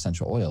 books on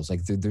essential oils.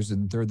 Like there's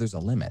a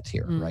limit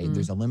here, right?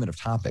 There's a limit of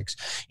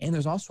topics, and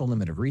there's also a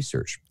limit of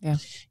research. Yeah.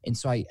 And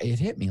so it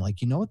hit me like,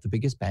 what the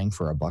biggest bang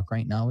for a buck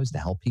right now is to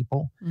help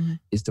people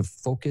is to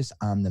focus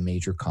on the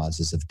major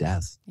causes of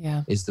death.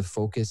 Yeah. Is to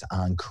focus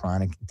on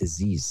chronic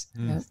disease.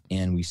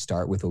 And we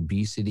start with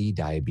obesity,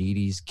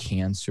 diabetes,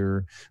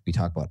 cancer. We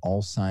talk about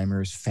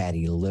Alzheimer's,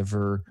 fatty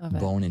liver,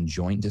 bone and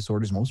joint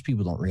disorders. Most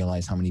people don't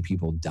realize how many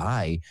people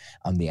die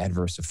on the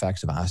adverse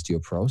effects of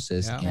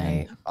osteoporosis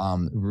and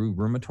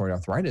rheumatoid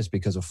arthritis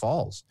because of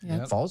falls.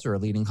 Falls are a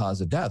leading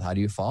cause of death. How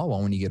do you fall?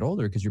 Well, when you get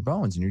older, because your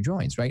bones and your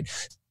joints, right?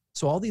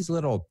 So all these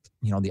little,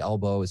 the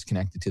elbow is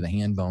connected to the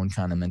hand bone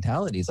kind of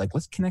mentalities. Like,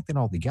 let's connect it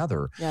all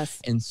together. Yes.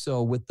 And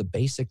so with the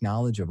basic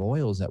knowledge of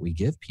oils that we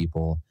give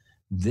people,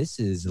 this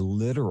is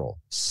literal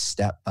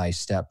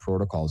step-by-step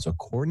protocols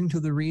according to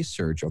the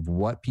research of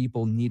what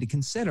people need to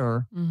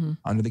consider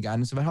under the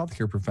guidance of a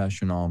healthcare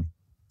professional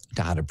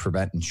to how to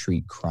prevent and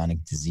treat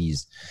chronic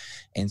disease.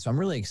 And so I'm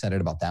really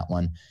excited about that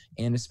one.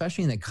 And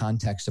especially in the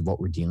context of what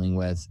we're dealing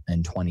with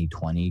in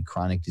 2020,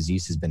 chronic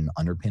disease has been an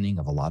underpinning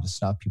of a lot of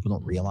stuff. People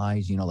don't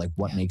realize,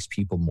 what makes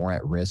people more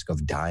at risk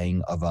of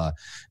dying of a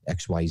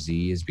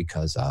XYZ is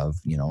because of,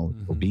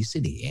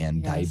 obesity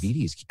and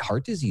diabetes.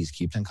 Heart disease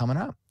keeps on coming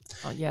up.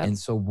 And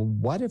so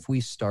what if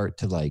we start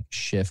to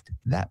shift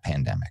that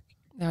pandemic,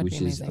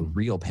 which is a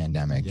real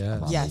pandemic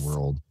around the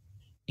world?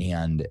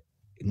 And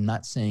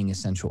not saying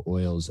essential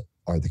oils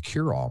are the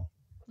cure-all,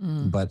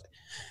 but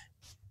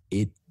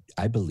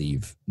I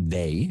believe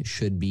they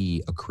should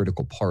be a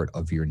critical part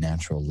of your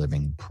natural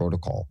living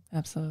protocol.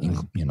 Absolutely.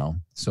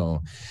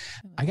 So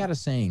I got a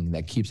saying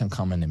that keeps on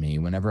coming to me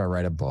whenever I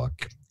write a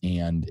book.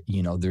 And,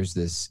 there's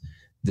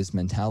this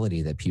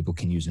mentality that people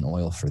can use an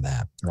oil for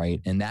that,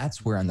 right? And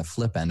that's where on the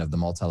flip end of the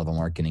multi-level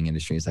marketing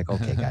industry, it's like,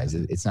 okay, guys,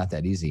 it's not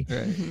that easy.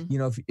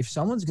 Right. If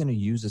someone's going to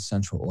use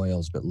essential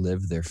oils but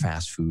live their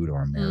fast food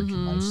or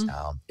American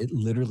lifestyle, it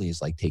literally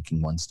is like taking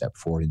 1 step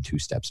forward and 2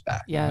 steps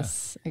back.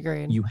 Yes,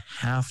 agreed. You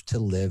have to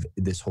live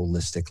this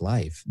holistic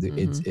life.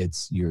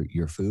 It's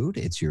your food,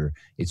 it's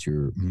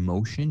your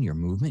motion, your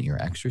movement,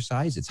 your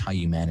exercise. It's how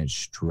you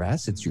manage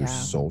stress. It's your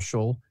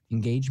social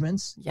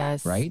engagements.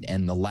 Yes. Right.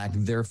 And the lack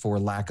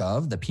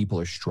of that people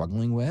are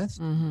struggling with.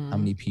 How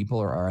many people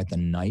are at the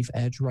knife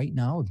edge right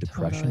now of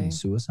depression and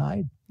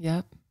suicide?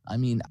 Yep. I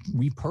mean,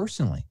 we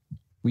personally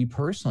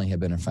have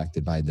been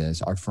affected by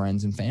this, our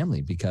friends and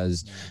family,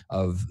 because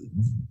of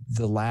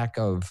the lack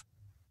of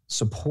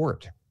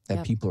support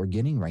that people are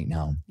getting right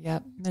now.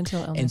 Yep.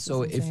 Mental illness. And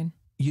so is insane.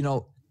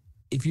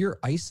 if you're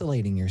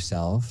isolating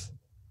yourself,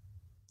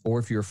 or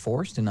if you're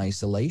forced in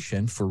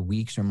isolation for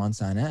weeks or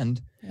months on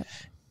end,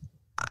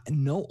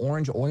 no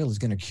orange oil is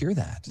going to cure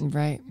that.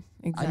 Right.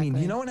 Exactly. I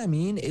mean, you know what I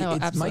mean?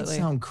 It might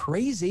sound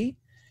crazy,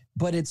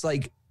 but it's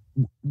like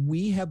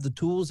we have the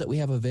tools that we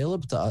have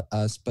available to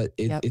us, but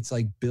it's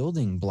like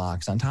building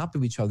blocks on top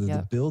of each other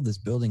to build this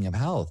building of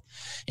health.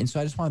 And so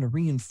I just want to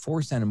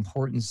reinforce that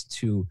importance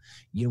to,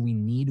 we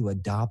need to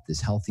adopt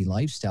this healthy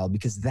lifestyle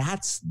because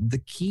that's the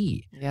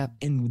key. Yep.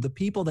 And the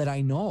people that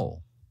I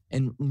know,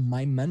 and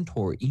my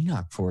mentor,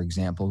 Enoch, for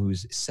example,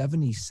 who's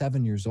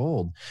 77 years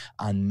old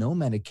on no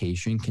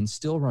medication, can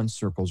still run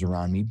circles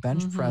around me,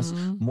 bench press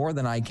more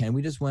than I can.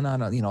 We just went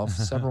on a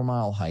several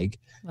mile hike.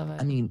 Love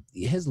it. I mean,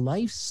 his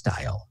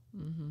lifestyle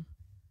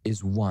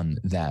is one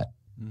that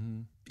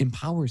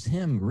empowers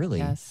him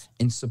really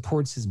and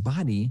supports his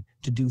body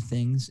to do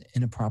things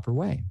in a proper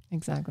way.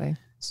 Exactly.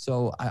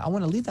 So I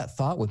want to leave that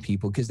thought with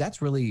people, because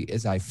that's really,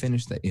 as I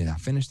finished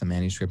the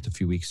manuscript a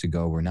few weeks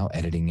ago, we're now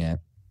editing it.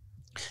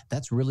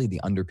 That's really the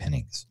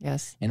underpinnings.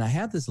 Yes. And I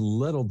have this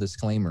little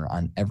disclaimer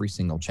on every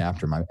single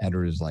chapter. My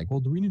editor is like,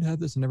 well, do we need to have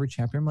this in every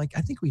chapter? I'm like,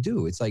 I think we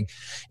do. It's like,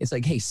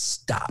 hey,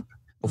 stop.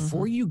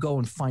 Before you go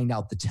and find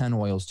out the 10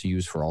 oils to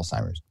use for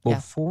Alzheimer's,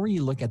 before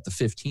you look at the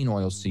 15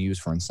 oils to use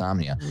for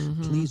insomnia,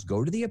 please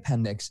go to the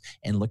appendix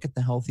and look at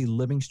the healthy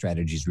living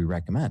strategies we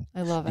recommend.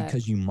 I love it.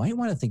 Because you might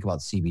want to think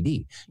about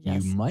CBD.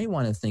 Yes. You might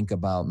want to think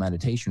about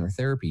meditation or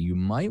therapy. You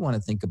might want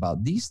to think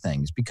about these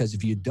things, because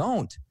if you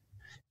don't,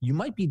 you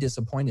might be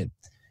disappointed.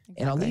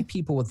 Exactly. And I'll leave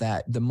people with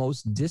that. The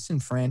most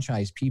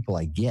disenfranchised people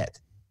I get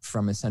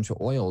from essential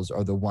oils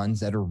are the ones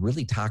that are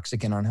really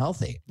toxic and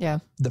unhealthy. Yeah.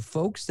 The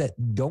folks that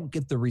don't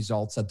get the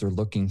results that they're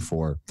looking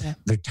for,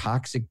 their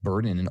toxic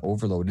burden and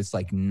overload, it's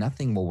like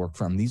nothing will work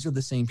for them. These are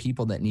the same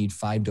people that need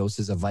 5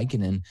 doses of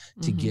Vicodin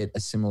to get a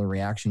similar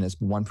reaction as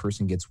one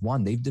person gets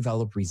 1. They've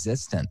developed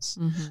resistance.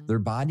 Their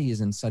body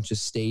is in such a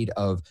state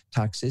of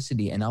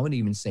toxicity, and I would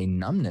even say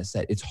numbness,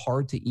 that it's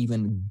hard to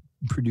even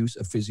produce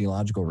a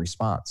physiological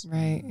response.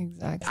 Right,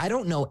 exactly. I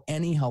don't know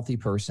any healthy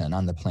person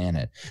on the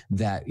planet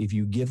that if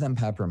you give them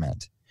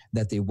peppermint,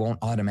 that they won't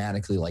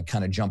automatically like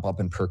kind of jump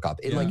up and perk up.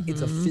 It's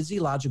a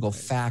physiological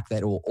fact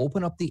that it will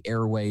open up the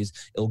airways.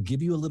 It'll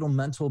give you a little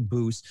mental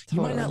boost.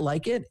 Totally. You might not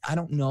like it. I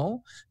don't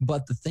know.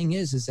 But the thing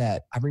is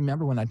that I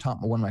remember when I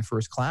taught one of my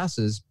first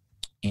classes,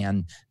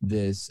 and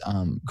this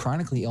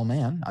chronically ill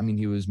man, I mean,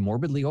 he was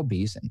morbidly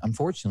obese, and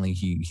unfortunately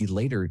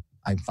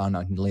I found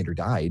out he later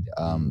died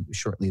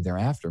shortly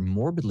thereafter,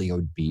 morbidly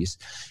obese.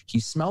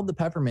 He smelled the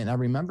peppermint, and I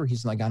remember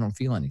he's like, I don't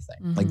feel anything.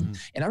 Like,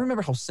 and I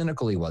remember how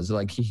cynical he was.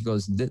 Like, he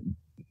goes,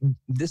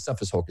 this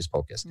stuff is hocus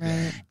pocus.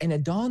 Right. And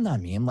it dawned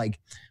on me, I'm like,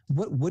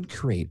 what would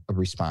create a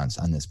response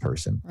on this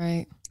person?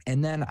 Right.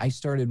 And then I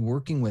started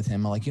working with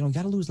him. I'm like, you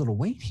got to lose a little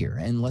weight here,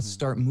 and let's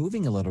start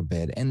moving a little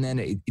bit. And then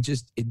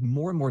it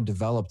more and more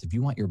developed. If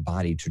you want your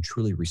body to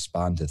truly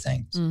respond to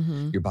things,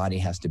 your body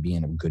has to be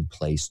in a good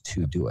place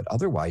to do it.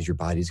 Otherwise, your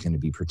body's going to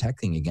be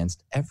protecting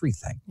against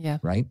everything. Yeah.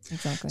 Right?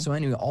 Exactly. So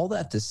anyway, all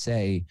that to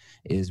say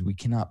is we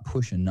cannot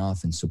push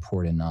enough and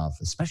support enough,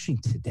 especially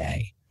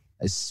today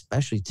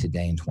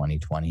in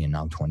 2020 and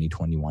now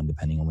 2021,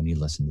 depending on when you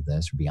listen to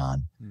this or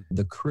beyond,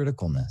 the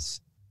critical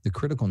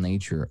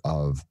nature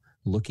of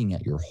looking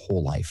at your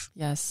whole life.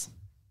 Yes.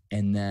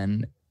 And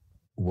then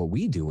what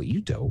you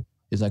do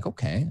is like,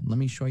 okay, let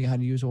me show you how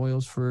to use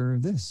oils for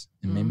this,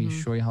 and maybe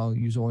show you how to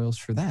use oils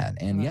for that.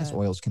 And yes,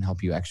 oils can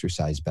help you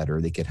exercise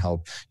better. They could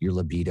help your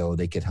libido.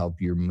 They could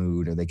help your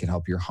mood, or they could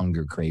help your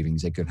hunger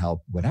cravings. They could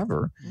help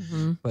whatever.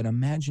 But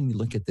imagine you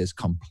look at this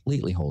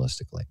completely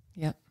holistically.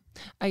 Yep.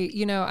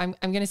 I'm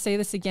going to say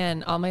this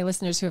again. All my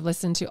listeners who have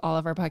listened to all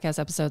of our podcast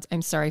episodes,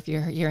 I'm sorry if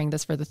you're hearing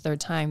this for the third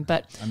time,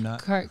 but I'm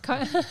not.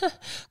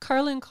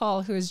 Carlin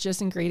Call, who is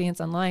just Ingredients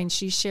Online,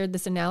 she shared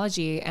this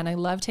analogy, and I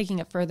love taking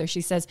it further.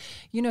 She says,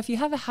 if you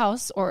have a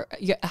house or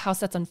a house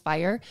that's on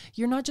fire,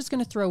 you're not just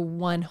going to throw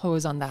one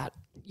hose on that.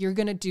 You're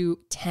going to do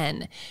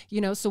 10,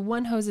 so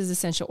one hose is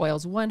essential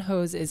oils. One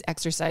hose is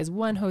exercise.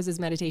 One hose is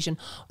meditation.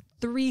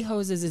 3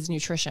 hoses is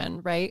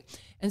nutrition, right?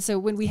 And so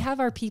when we have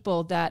our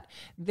people that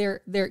their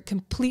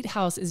complete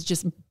house is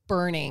just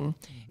burning,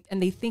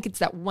 and they think it's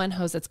that one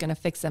hose that's going to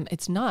fix them,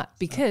 it's not,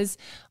 because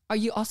are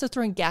you also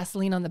throwing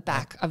gasoline on the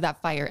back of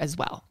that fire as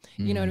well?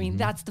 You know what I mean?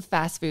 That's the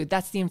fast food.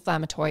 That's the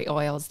inflammatory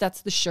oils.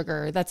 That's the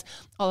sugar. That's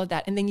all of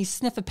that. And then you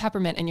sniff a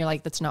peppermint and you're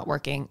like, that's not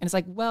working. And it's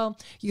like, well,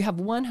 you have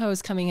one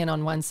hose coming in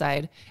on one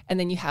side, and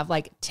then you have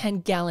like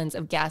 10 gallons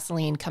of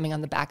gasoline coming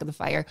on the back of the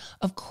fire.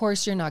 Of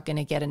course, you're not going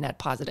to get a net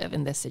positive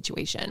in this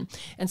situation.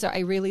 And so I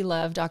really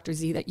love, Dr.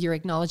 Z, that you're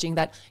acknowledging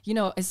that,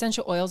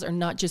 essential oils are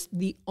not just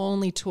the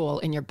only tool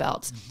in your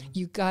belt.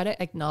 You got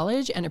to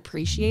acknowledge and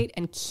appreciate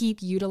and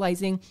keep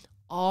utilizing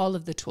all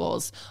of the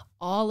tools,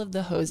 all of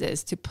the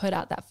hoses to put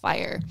out that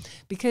fire.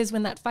 Because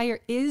when that fire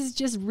is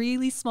just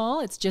really small,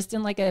 it's just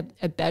in like a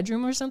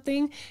bedroom or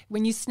something,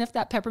 when you sniff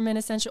that peppermint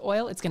essential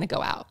oil, it's going to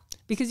go out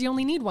because you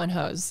only need one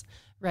hose,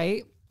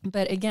 right?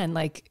 But again,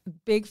 like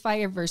big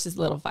fire versus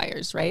little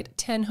fires, right?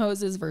 10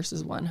 hoses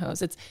versus one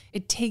hose.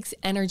 It takes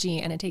energy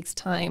and it takes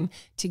time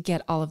to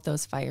get all of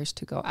those fires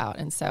to go out.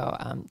 And so,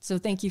 so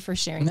thank you for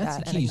sharing that. And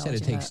that's the key. You said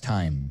it takes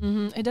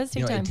time. It does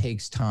take time. It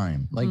takes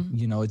time. Like,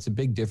 it's a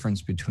big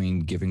difference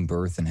between giving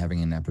birth and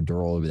having an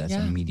epidural that's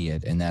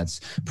immediate and that's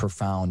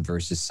profound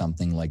versus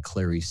something like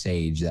clary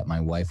sage that my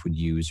wife would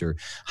use, or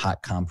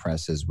hot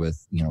compresses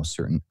with,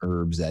 certain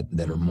herbs that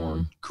are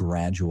more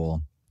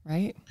gradual.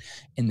 Right.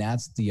 And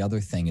that's the other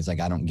thing is like,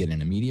 I don't get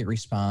an immediate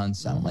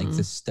response. I don't like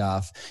this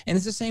stuff. And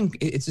it's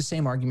the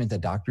same argument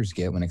that doctors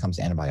get when it comes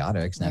to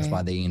antibiotics. And that's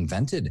why they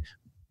invented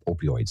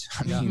opioids.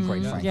 I mean,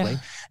 quite frankly,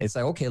 it's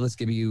like, okay, let's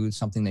give you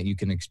something that you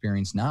can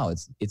experience now.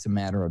 It's a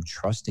matter of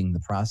trusting the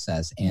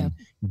process and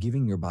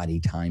giving your body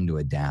time to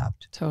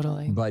adapt.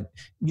 Totally. But,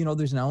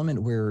 there's an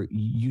element where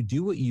you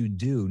do what you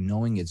do,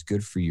 knowing it's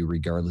good for you,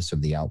 regardless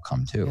of the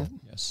outcome too.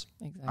 Yes.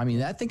 Exactly. I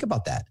mean, think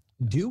about that.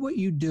 Do what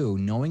you do,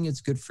 knowing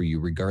it's good for you,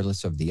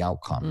 regardless of the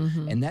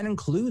outcome. And that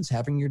includes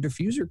having your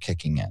diffuser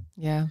kicking in.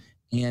 Yeah.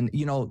 And,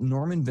 you know, Dr.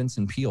 Norman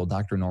Vincent Peale,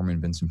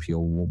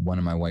 one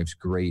of my wife's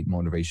great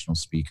motivational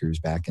speakers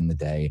back in the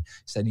day,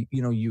 said,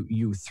 you know,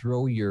 you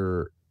throw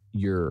your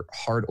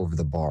heart over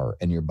the bar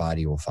and your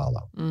body will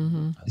follow.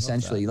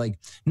 Essentially, like,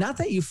 not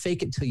that you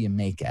fake it till you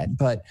make it,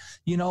 but,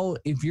 you know,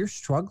 if you're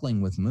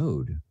struggling with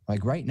mood,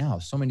 like right now,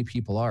 so many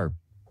people are,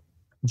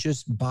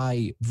 just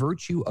by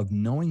virtue of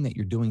knowing that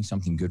you're doing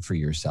something good for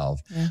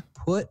yourself,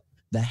 put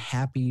the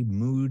happy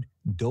mood,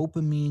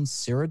 dopamine,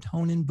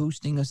 serotonin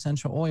boosting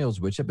essential oils,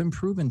 which have been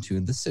proven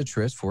to the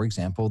citrus, for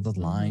example, the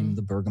lime,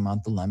 the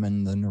bergamot, the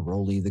lemon, the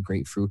neroli, the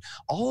grapefruit,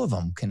 all of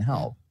them can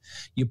help.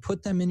 You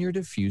put them in your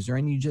diffuser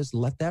and you just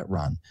let that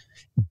run.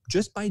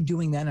 Just by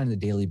doing that on a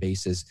daily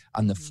basis,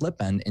 on the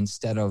flip end,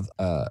 instead of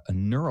a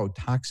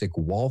neurotoxic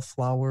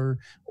wallflower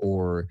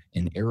or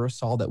an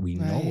aerosol that we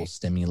know will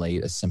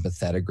stimulate a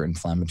sympathetic or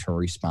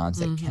inflammatory response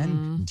that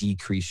can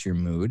decrease your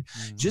mood,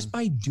 just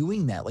by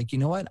doing that, like, you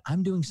know what,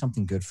 I'm doing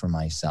something good for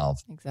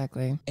myself.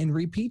 Exactly. And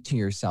repeat to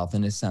yourself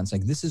in a sense,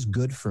 like, this is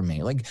good for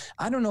me. Like,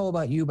 I don't know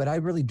about you, but I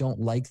really don't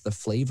like the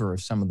flavor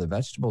of some of the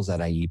vegetables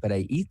that I eat, but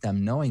I eat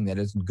them knowing that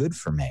it's good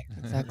for me.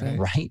 Exactly.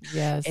 Right.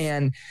 Yes.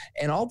 And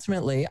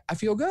ultimately I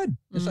feel good.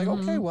 It's like,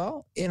 okay,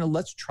 well, you know,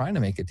 let's try to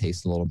make it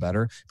taste a little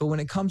better. But when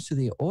it comes to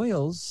the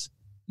oils,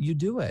 you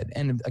do it.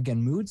 And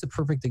again, mood's a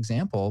perfect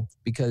example,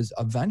 because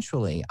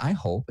eventually I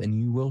hope, and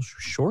you will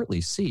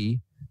shortly see,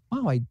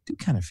 wow, I do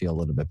kind of feel a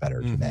little bit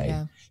better today.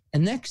 Yeah.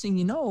 And next thing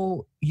you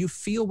know, you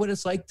feel what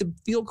it's like to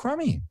feel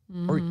crummy,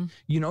 or,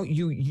 you know,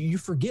 you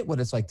forget what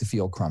it's like to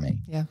feel crummy.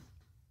 Yeah.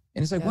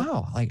 And it's like,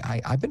 wow, like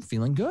I've been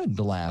feeling good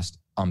the last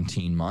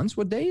umpteen months.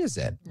 What day is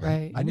it?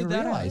 Right. I didn't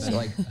realize,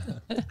 like,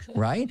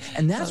 right.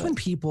 And that's when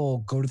people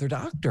go to their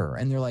doctor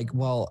and they're like,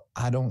 well,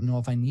 I don't know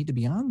if I need to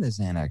be on this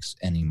Xanax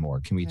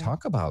anymore. Can we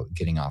talk about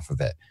getting off of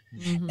it?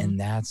 And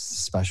that's the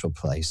special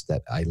place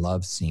that I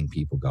love seeing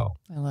people go.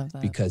 I love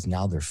that. Because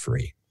now they're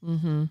free.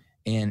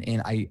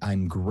 And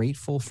I'm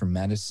grateful for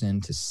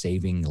medicine to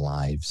saving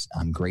lives.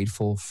 I'm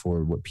grateful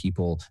for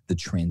the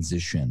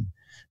transition.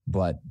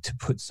 But to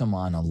put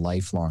someone on a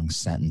lifelong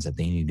sentence that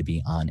they need to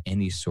be on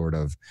any sort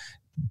of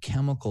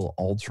chemical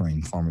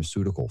altering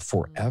pharmaceutical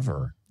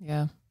forever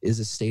is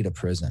a state of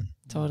prison.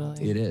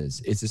 Totally. It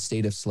is. It's a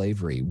state of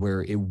slavery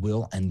where it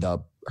will end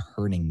up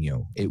hurting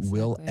you. It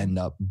will end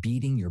up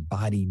beating your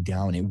body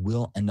down. It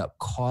will end up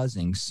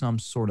causing some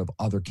sort of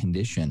other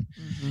condition.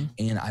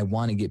 And I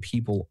want to get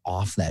people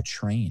off that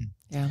train.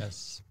 Yeah.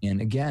 Yes. And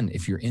again,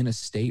 if you're in a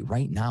state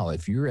right now,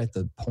 if you're at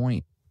the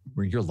point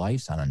where your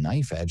life's on a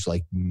knife edge,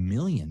 like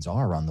millions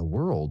are around the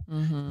world,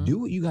 do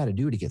what you got to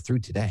do to get through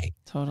today.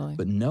 Totally.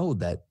 But know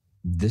that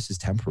this is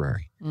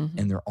temporary.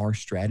 And there are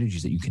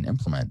strategies that you can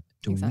implement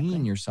to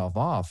wean yourself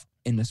off,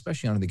 and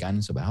especially under the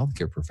guidance of a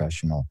healthcare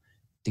professional,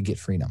 to get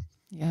freedom.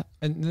 Yeah.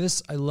 And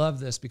I love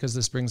this, because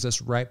this brings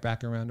us right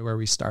back around to where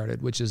we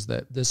started, which is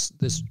that this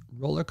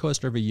roller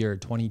coaster of a year,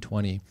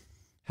 2020,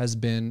 has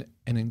been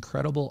an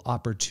incredible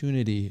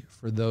opportunity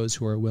for those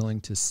who are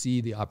willing to see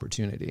the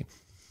opportunity.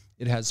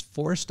 It has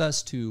forced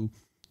us to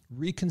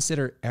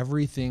reconsider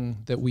everything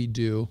that we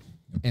do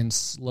and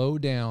slow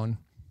down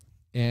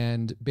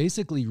and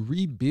basically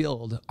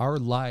rebuild our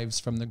lives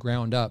from the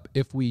ground up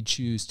if we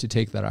choose to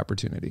take that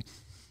opportunity.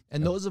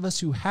 And those of us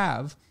who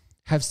have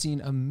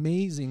seen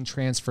amazing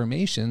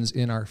transformations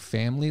in our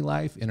family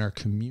life, in our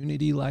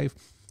community life,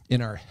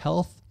 in our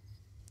health.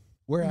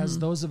 Whereas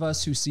those of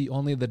us who see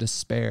only the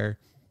despair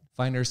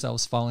find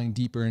ourselves falling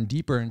deeper and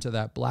deeper into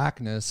that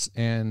blackness,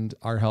 and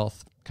our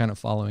health kind of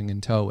following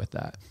in tow with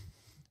that.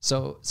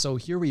 So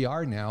here we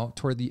are now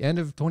toward the end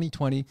of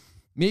 2020,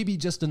 maybe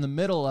just in the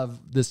middle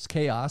of this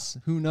chaos,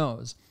 who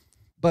knows?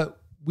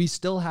 But we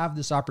still have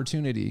this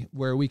opportunity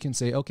where we can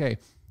say, okay,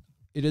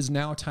 it is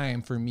now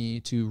time for me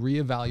to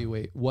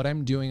reevaluate what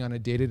I'm doing on a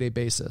day-to-day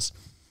basis.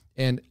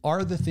 And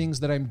are the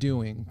things that I'm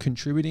doing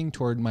contributing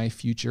toward my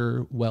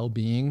future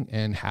well-being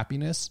and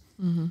happiness?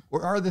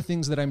 Or are the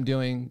things that I'm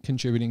doing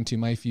contributing to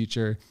my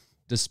future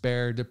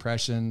despair,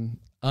 depression,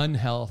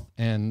 unhealth,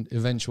 and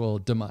eventual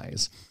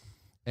demise?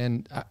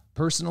 And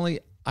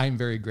personally, I'm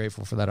very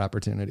grateful for that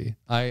opportunity.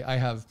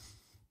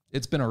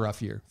 It's been a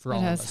rough year for all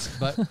of us,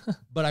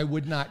 but I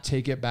would not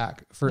take it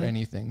back for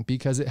anything,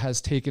 because it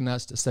has taken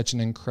us to such an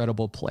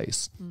incredible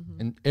place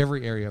in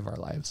every area of our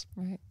lives.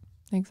 Right.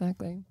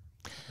 Exactly.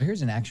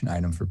 Here's an action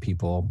item for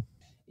people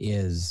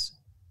is,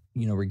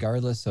 you know,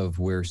 regardless of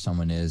where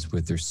someone is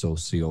with their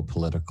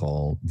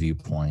socio-political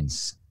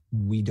viewpoints,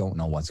 we don't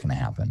know what's going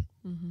to happen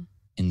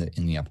in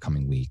the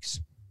upcoming weeks,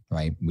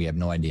 right? We have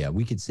no idea.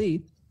 We could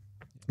see,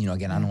 you know,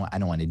 again, I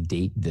don't want to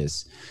date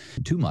this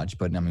too much,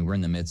 but I mean, we're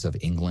in the midst of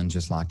England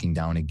just locking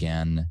down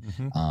again,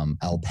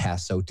 El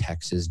Paso,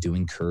 Texas,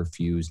 doing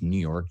curfews. New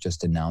York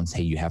just announced,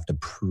 hey, you have to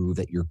prove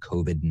that you're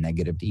COVID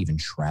negative to even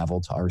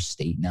travel to our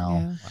state now.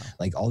 Yeah. Wow.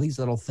 Like all these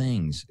little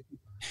things.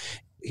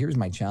 Here's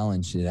my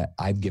challenge that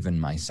I've given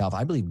myself.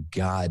 I believe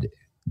God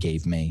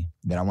gave me,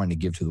 that I wanted to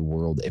give to the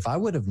world. If I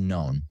would have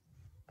known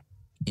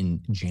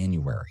in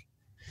January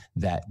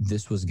that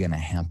this was going to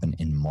happen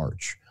in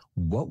March,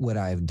 what would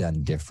I have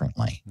done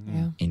differently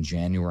in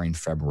January and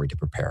February to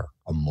prepare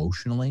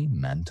emotionally,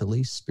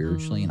 mentally,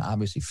 spiritually, and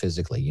obviously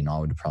physically? You know, I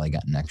would have probably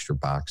got an extra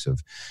box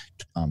of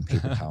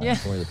paper towel and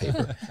toilet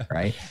paper,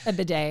 right? A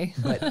bidet.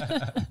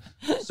 But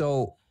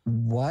so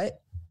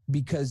what?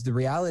 Because the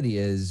reality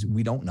is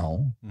we don't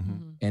know.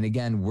 And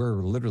again,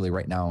 we're literally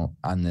right now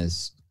on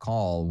this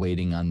call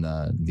waiting on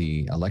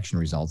the election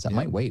results that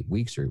might wait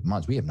weeks or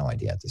months. We have no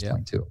idea at this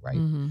point too, right?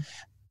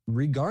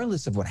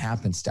 Regardless of what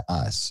happens to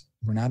us,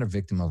 we're not a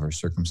victim of our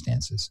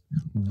circumstances.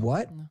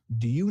 What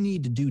do you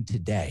need to do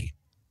today?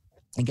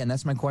 Again,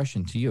 that's my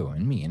question to you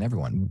and me and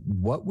everyone.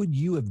 What would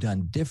you have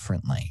done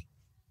differently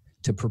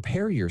to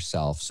prepare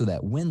yourself so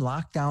that when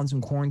lockdowns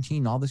and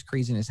quarantine, all this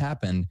craziness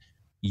happened,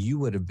 you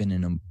would have been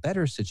in a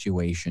better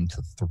situation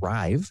to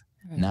thrive,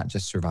 not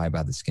just survive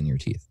by the skin of your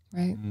teeth.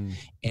 Right.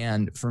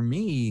 And for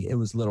me, it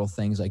was little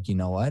things like, you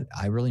know what?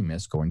 I really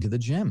miss going to the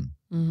gym.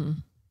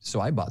 So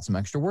I bought some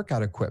extra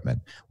workout equipment.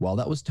 Well,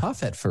 that was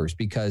tough at first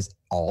because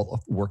all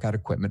of workout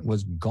equipment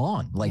was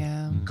gone,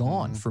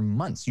 gone for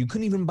months. You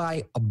couldn't even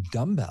buy a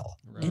dumbbell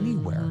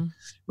anywhere,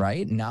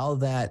 right? Now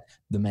that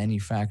the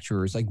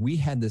manufacturers, like we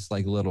had this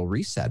like little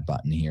reset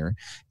button here,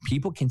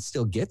 people can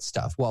still get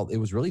stuff. Well, it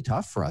was really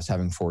tough for us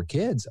having 4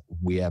 kids.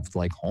 We have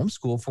like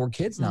homeschool 4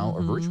 kids now,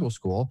 or virtual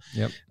school.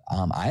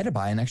 I had to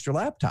buy an extra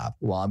laptop.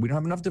 Well, we don't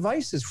have enough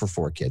devices for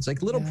 4 kids,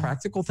 like little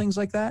practical things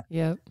like that.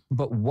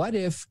 But what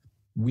if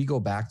we go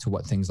back to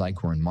what things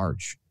like were in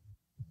March?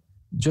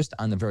 Just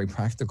on the very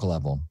practical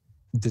level,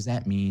 does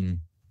that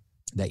mean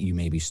that you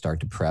maybe start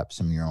to prep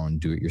some of your own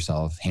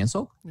do-it-yourself hand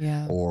soap?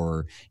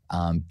 Or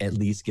at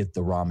least get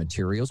the raw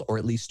materials, or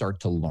at least start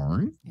to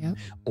learn?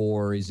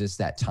 Or is this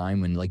that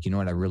time when, like, you know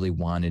what, I really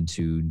wanted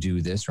to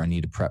do this, or I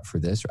need to prep for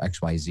this, or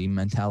XYZ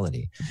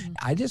mentality?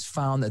 I just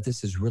found that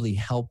this has really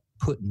helped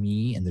put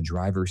me in the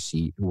driver's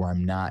seat where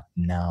I'm not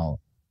now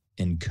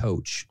in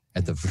coach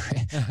at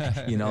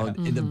the, you know,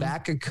 in the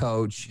back of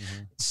coach,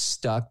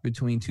 stuck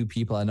between 2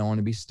 people I don't want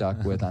to be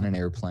stuck with on an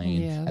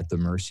airplane, at the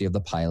mercy of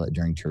the pilot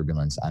during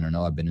turbulence. I don't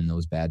know. I've been in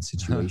those bad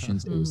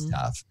situations. It was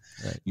tough.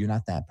 You're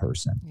not that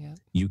person.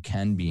 You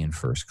can be in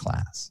first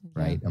class,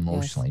 right?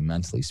 Emotionally,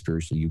 mentally,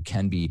 spiritually, you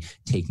can be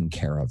taken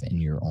care of in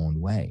your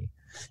own way.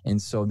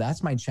 And so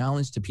that's my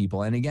challenge to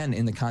people. And again,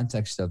 in the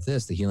context of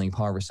this, the healing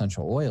power of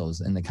essential oils,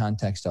 in the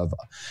context of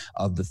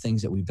the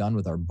things that we've done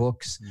with our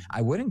books,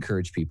 I would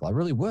encourage people, I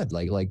really would,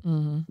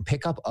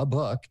 pick up a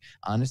book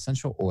on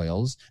essential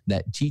oils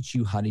that teach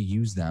you how to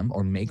use them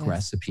or make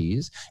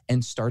recipes,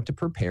 and start to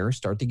prepare,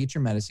 start to get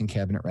your medicine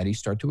cabinet ready,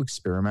 start to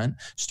experiment,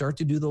 start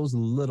to do those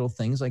little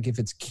things. Like if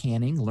it's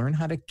canning, learn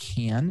how to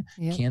can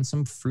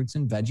some fruits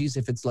and veggies.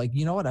 If it's like,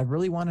 you know what, I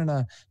really wanted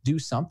to do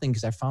something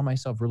because I found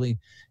myself really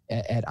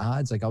at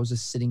odds. Like I was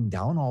just sitting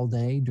down all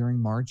day during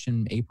March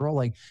and April.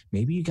 Like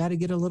maybe you got to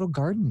get a little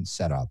garden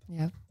set up.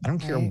 I don't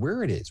care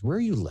where it is, where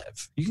you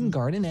live. You can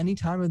garden any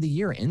time of the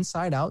year,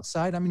 inside,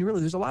 outside. I mean,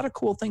 really, there's a lot of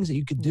cool things that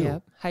you could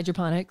do.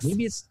 Hydroponics.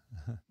 Maybe it's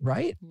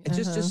right.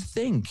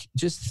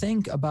 Just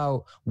think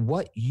about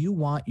what you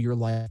want your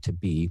life to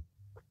be.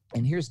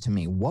 And here's to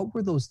me, what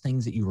were those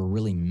things that you were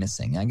really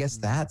missing? I guess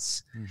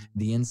that's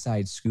the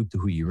inside scoop to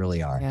who you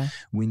really are.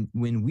 When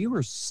we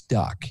were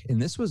stuck,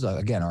 and this was,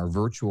 again, our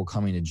virtual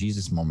coming to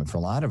Jesus moment for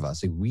a lot of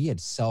us, like we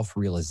had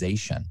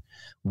self-realization.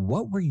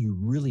 What were you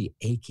really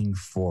aching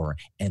for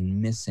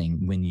and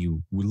missing when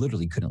you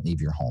literally couldn't leave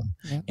your home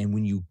and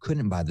when you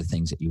couldn't buy the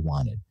things that you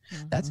wanted?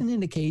 That's an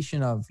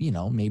indication of, you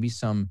know, maybe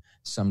some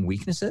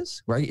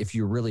weaknesses, right? If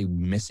you're really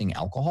missing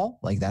alcohol,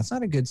 like that's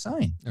not a good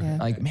sign.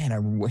 Like, man,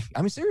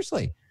 I mean,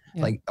 seriously.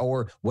 Like,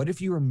 or what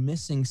if you were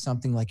missing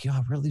something like, I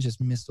really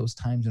just missed those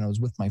times when I was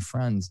with my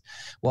friends?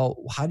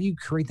 Well, how do you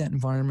create that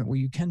environment where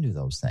you can do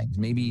those things?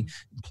 Maybe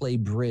play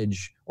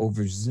bridge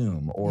over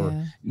Zoom, or,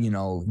 you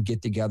know,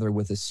 get together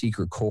with a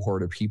secret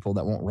cohort of people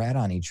that won't rat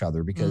on each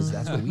other, because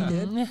that's what we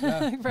did.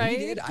 Right.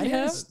 We did.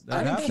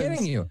 I'm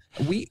kidding you.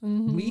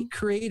 We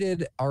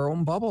created our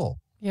own bubble.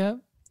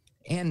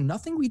 And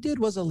nothing we did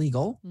was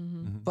illegal,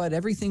 but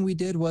everything we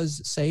did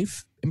was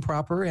safe and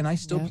proper. And I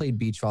still played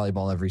beach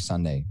volleyball every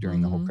Sunday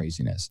during the whole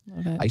craziness.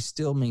 I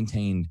still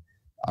maintained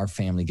our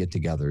family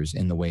get-togethers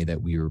in the way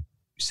that we were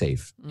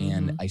safe.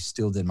 And I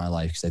still did my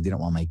life because I didn't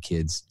want my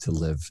kids to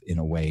live in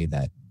a way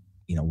that,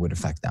 you know, would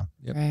affect them.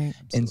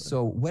 And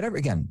so whatever,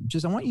 again,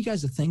 just I want you guys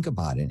to think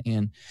about it.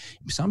 And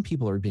some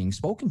people are being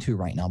spoken to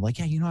right now, like,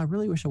 you know, I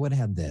really wish I would have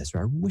had this,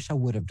 or I wish I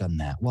would have done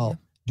that. Well,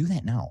 do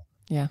that now.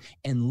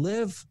 And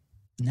live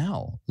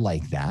now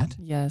like that.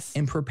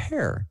 And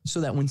prepare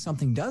so that when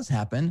something does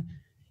happen,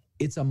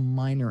 it's a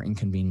minor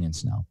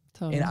inconvenience now.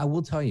 And I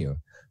will tell you,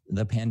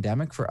 the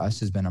pandemic for us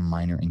has been a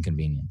minor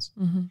inconvenience.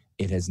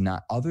 It has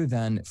not, other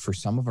than for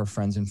some of our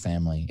friends and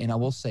family. And I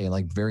will say,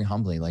 like, very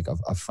humbly, like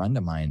a friend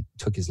of mine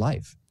took his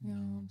life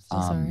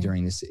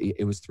during this.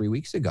 It was 3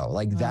 weeks ago.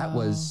 Like that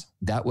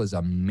was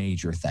a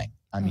major thing.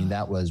 I mean,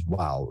 that was,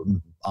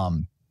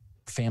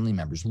 family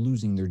members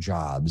losing their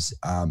jobs.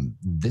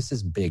 This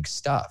is big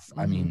stuff.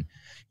 I mean,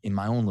 in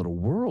my own little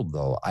world,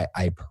 though,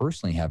 I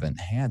personally haven't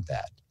had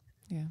that.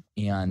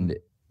 And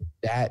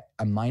that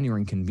a minor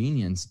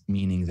inconvenience,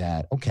 meaning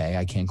that, okay,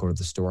 I can't go to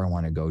the store I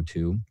want to go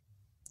to,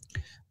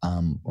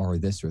 or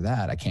this or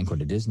that. I can't go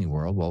to Disney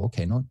World. Well,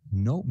 okay,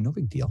 no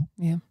big deal.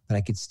 Yeah. But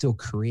I could still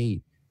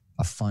create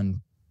a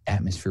fun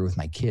atmosphere with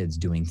my kids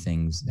doing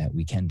things that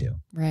we can do.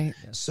 Right.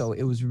 So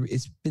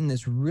it's been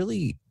this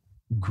really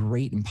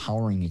great,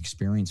 empowering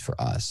experience for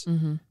us,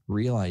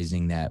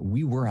 realizing that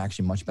we were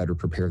actually much better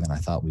prepared than I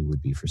thought we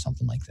would be for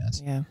something like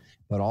this. Yeah.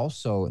 But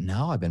also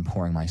now I've been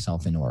pouring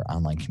myself into our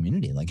online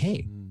community. Like,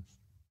 hey,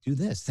 do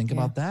this, think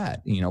about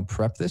that,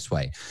 prep this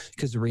way.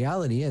 Because the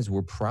reality is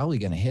we're probably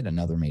going to hit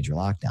another major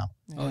lockdown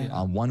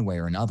one way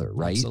or another,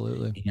 right?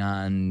 Absolutely.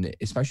 And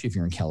especially if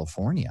you're in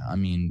California, I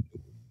mean,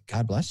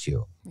 God bless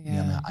you.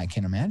 Yeah. I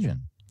can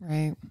imagine.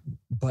 Right.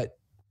 But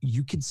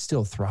you could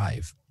still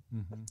thrive.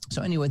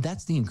 So anyway,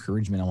 that's the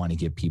encouragement I want to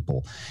give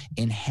people.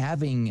 And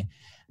having,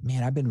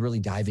 I've been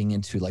really diving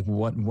into like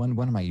what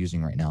am I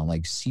using right now?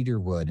 Like cedar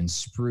wood and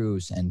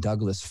spruce and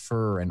Douglas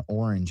fir and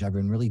orange. I've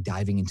been really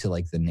diving into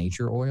like the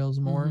nature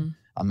oils more.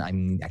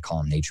 I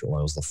call them nature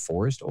oils, the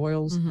forest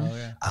oils.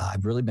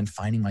 I've really been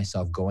finding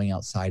myself going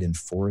outside and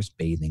forest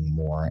bathing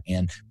more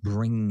and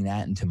bringing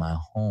that into my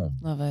home.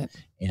 Love it.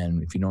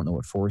 And if you don't know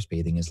what forest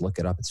bathing is, look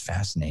it up. It's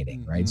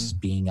fascinating, right? It's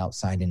being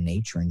outside in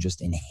nature and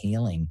just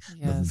inhaling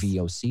the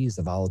VOCs,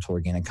 the volatile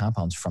organic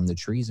compounds from the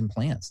trees and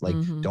plants. Like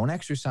don't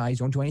exercise,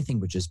 don't do anything,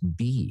 but just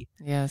be.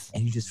 Yes.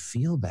 And you just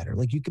feel better.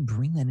 Like you could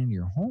bring that into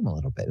your home a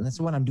little bit. And that's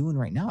what I'm doing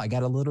right now. I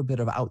got a little bit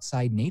of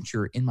outside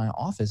nature in my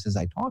office as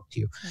I talk to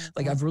you.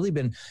 Like I've really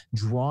been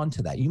drawn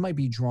to that. You might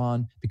be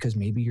drawn because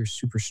maybe you're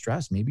super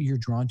stressed. Maybe you're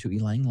drawn to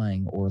ylang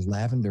ylang or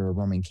lavender or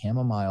Roman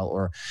chamomile,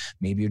 or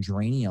maybe a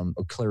geranium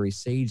or clary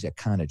sage that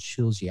kind of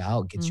chills you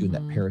out, gets you in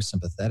that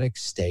parasympathetic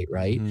state,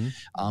 right?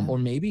 Or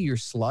maybe you're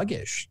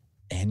sluggish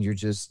and you're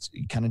just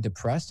kind of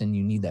depressed and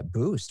you need that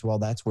boost. Well,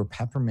 that's where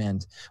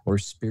peppermint or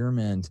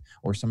spearmint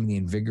or some of the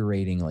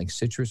invigorating like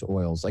citrus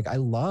oils, like I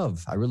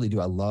really do.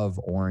 I love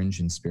orange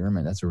and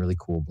spearmint. That's a really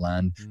cool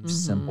blend.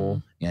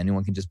 Simple. Yeah,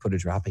 anyone can just put a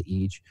drop of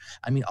each.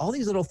 I mean, all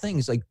these little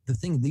things, like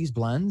these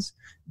blends,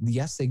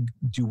 yes, they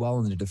do well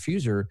in the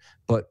diffuser,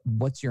 but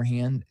what's your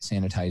hand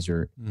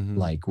sanitizer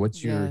like?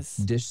 What's your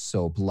dish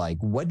soap like?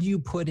 What do you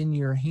put in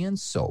your hand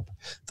soap?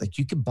 Like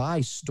you could buy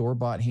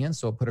store-bought hand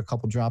soap, put a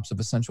couple drops of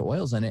essential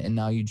oils in it, and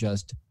now you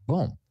just,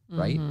 boom,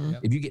 right?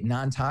 If you get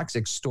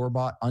non-toxic,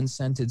 store-bought,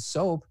 unscented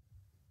soap,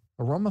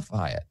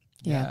 aromify it.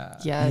 Yeah.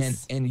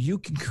 Yes. And you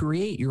can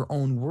create your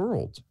own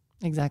world.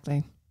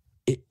 Exactly.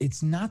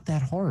 It's not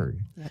that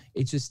hard.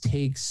 It just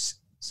takes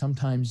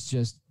sometimes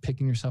just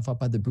picking yourself up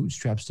by the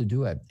bootstraps to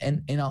do it.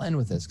 And I'll end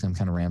with this because I'm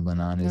kind of rambling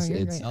on. This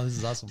is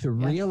awesome. To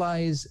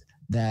realize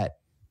that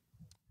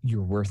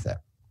you're worth it.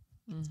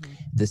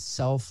 The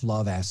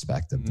self-love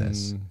aspect of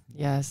this.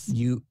 Yes.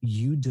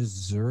 You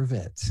deserve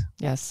it.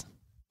 Yes.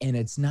 And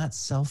it's not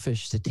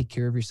selfish to take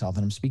care of yourself.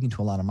 And I'm speaking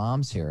to a lot of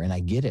moms here, and I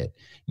get it.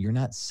 You're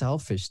not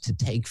selfish to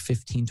take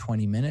 15,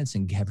 20 minutes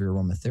and have your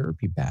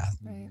aromatherapy bath.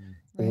 Right.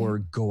 Or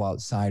go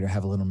outside or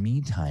have a little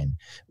me time.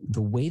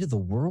 The weight of the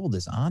world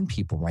is on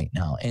people right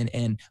now.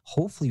 And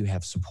hopefully you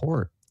have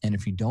support. And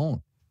if you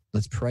don't,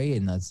 let's pray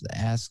and let's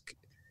ask,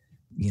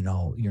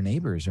 your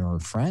neighbors or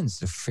friends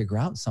to figure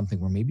out something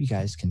where maybe you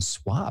guys can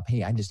swap.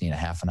 Hey, I just need a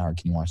half an hour.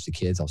 Can you watch the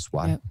kids? I'll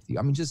swap with you.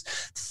 I mean, just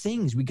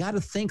things. We got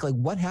to think like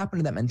what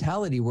happened to that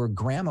mentality where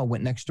grandma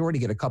went next door to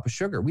get a cup of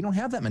sugar? We don't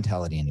have that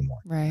mentality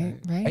anymore.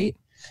 Right?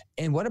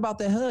 And what about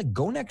the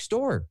go next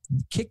door,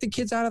 kick the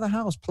kids out of the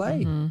house,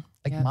 play.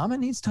 Like mama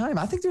needs time.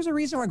 I think there's a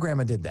reason why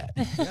grandma did that.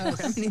 Grandma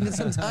needed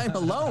some time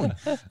alone,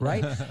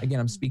 right? Again,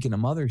 I'm speaking to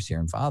mothers here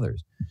and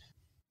fathers,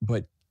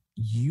 but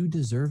you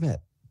deserve it.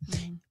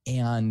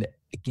 And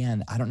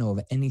again, I don't know of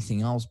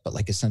anything else, but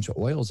like essential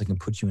oils that can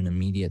put you in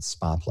immediate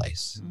spa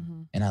place.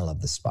 And I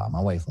love the spa.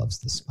 My wife loves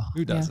the spa.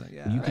 Who doesn't?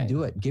 You can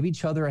do it. Give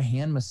each other a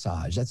hand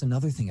massage. That's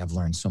another thing I've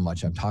learned so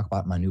much. I've talked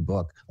about in my new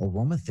book.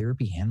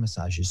 Aromatherapy hand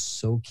massage is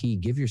so key.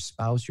 Give your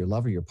spouse, your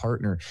lover, your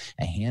partner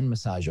a hand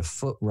massage, a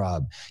foot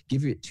rub.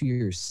 Give it to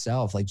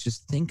yourself. Like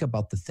just think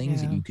about the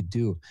things that you could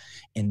do,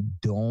 and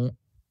don't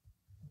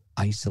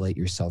isolate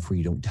yourself where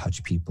you don't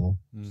touch people.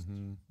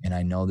 And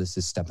I know this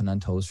is stepping on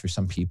toes for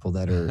some people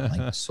that are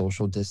like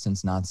social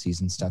distance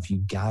Nazis and stuff. You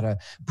gotta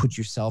put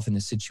yourself in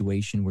a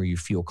situation where you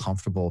feel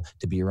comfortable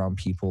to be around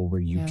people where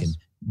you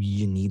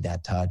you need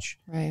that touch.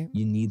 Right.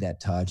 You need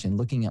that touch. And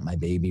looking at my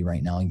baby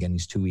right now, again,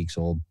 he's 2 weeks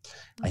old.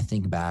 I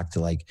think back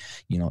to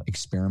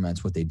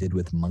experiments, what they did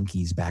with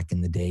monkeys back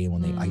in the day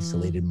when they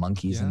isolated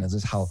monkeys. And this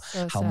is how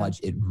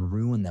much it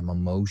ruined them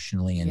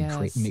emotionally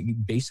and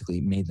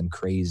basically made them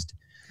crazed.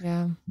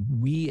 Yeah.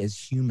 We as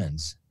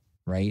humans,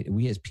 right?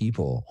 We as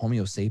people,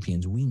 Homo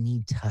sapiens, we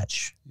need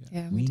touch.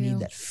 Yeah, we need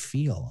that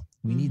feel.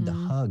 We need the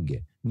hug.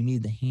 We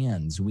need the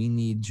hands. We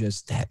need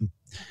just that.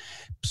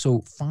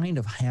 So find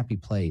a happy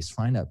place,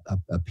 find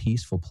a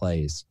peaceful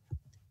place,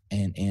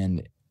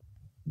 and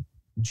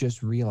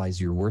just realize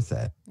you're worth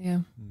it. Yeah.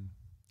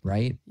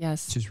 Right?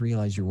 Yes. Just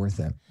realize you're worth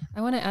it.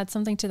 I want to add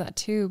something to that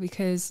too,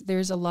 because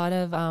there's a lot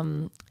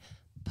of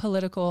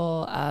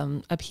political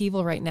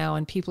upheaval right now,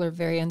 and people are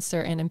very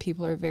uncertain and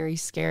people are very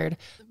scared.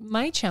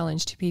 My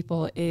challenge to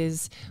people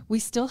is we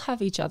still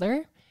have each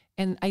other.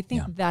 And I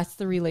think that's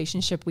the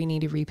relationship we need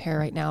to repair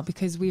right now,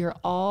 because we are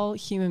all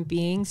human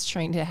beings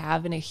trying to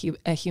have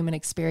a human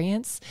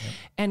experience,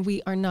 and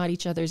we are not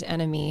each other's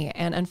enemy.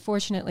 And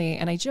unfortunately,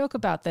 and I joke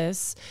about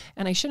this,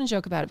 and I shouldn't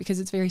joke about it because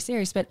it's very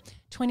serious, but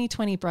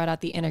 2020 brought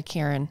out the inner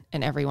Karen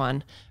in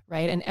everyone,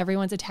 right? And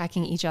everyone's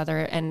attacking each other.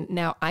 And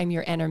now I'm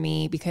your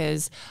enemy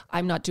because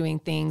I'm not doing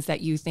things that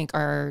you think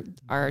are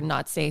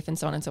not safe, and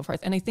so on and so forth.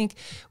 And I think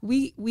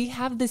we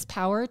have this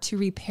power to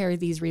repair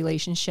these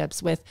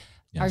relationships with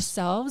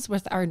ourselves,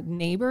 with our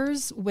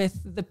neighbors,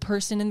 with the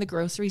person in the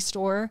grocery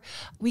store.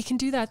 We can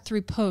do that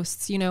through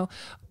posts, be the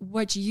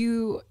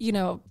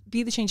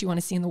change you want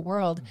to see in the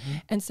world.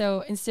 And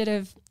so instead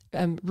of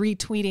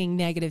retweeting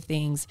negative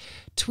things,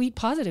 tweet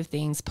positive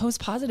things,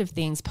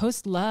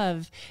 post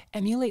love,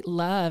 emulate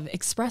love,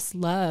 express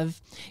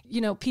love.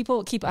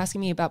 People keep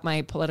asking me about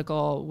my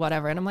political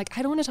whatever. And I'm like,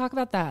 I don't want to talk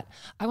about that.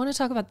 I want to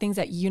talk about things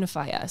that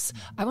unify us.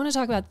 I want to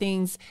talk about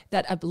things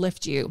that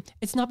uplift you.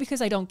 It's not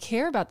because I don't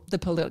care about the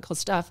political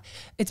stuff.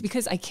 It's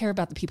because I care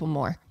about the people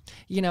more,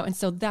 and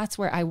so that's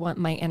where I want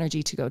my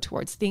energy to go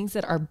towards things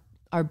that are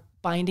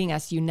binding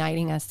us,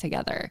 uniting us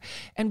together.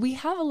 And we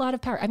have a lot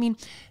of power. I mean,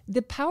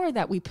 the power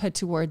that we put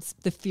towards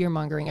the fear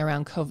mongering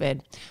around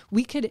COVID,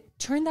 we could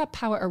turn that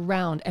power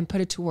around and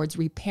put it towards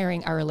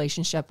repairing our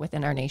relationship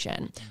within our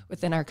nation,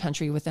 within our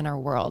country, within our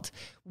world.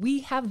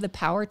 We have the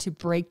power to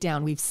break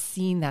down. We've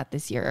seen that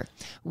this year.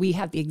 We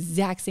have the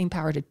exact same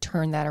power to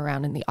turn that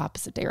around in the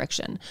opposite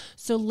direction.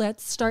 So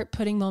let's start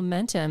putting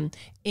momentum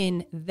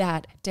in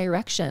that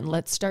direction.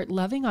 Let's start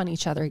loving on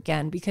each other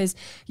again, because,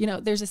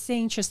 there's a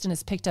saying Tristan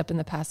has picked up in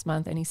the past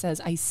month, and he says,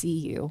 I see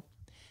you.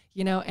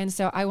 And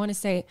so I want to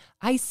say,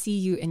 I see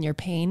you in your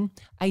pain.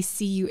 I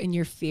see you in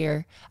your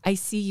fear. I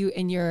see you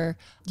in your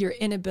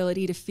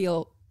inability to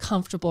feel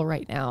comfortable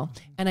right now.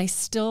 And I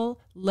still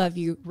love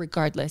you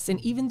regardless. And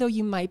even though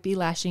you might be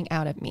lashing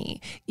out at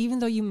me, even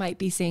though you might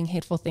be saying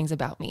hateful things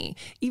about me,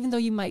 even though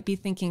you might be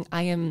thinking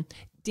I am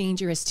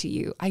dangerous to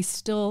you, I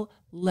still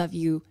love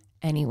you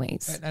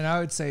anyways. And I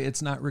would say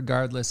it's not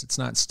regardless, it's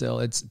not still,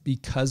 it's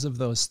because of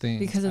those things.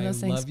 Because of those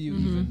things. I love you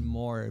even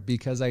more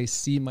because I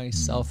see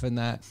myself in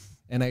that,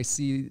 and I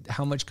see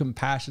how much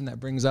compassion that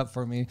brings up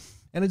for me.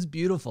 And it's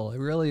beautiful. It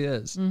really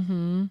is.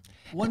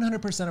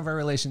 100% of our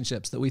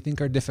relationships that we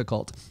think are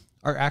difficult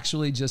are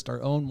actually just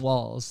our own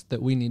walls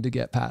that we need to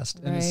get past.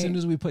 And as soon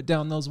as we put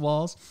down those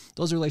walls,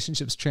 those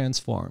relationships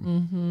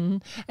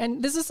transform.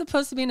 And this is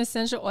supposed to be an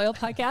essential oil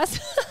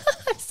podcast.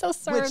 I'm so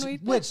sorry.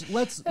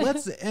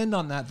 Let's end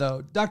on that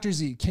though. Dr.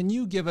 Z, can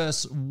you give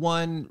us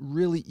one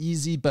really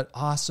easy but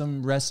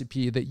awesome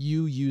recipe that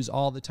you use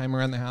all the time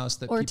around the house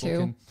that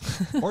two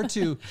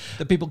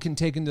that people can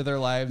take into their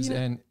lives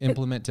and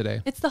implement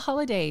today? It's the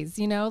holidays,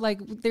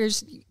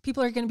 there's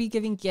people are going to be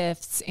giving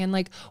gifts,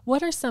 and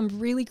what are some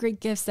really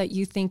great gifts that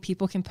you think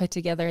people can put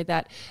together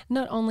that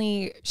not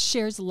only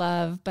shares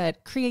love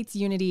but creates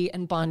unity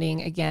and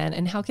bonding again?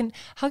 And how can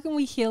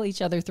we heal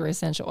each other through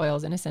essential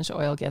oils and essential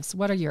oil gifts?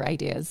 What are your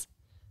ideas?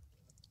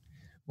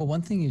 Well,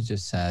 one thing you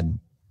just said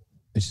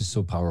is just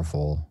so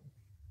powerful.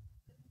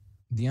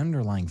 The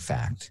underlying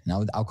fact,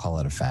 now I'll call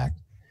it a fact,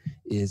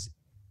 is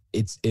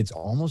it's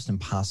almost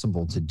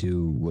impossible to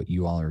do what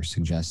you all are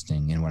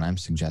suggesting and what I'm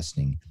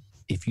suggesting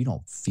if you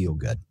don't feel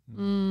good.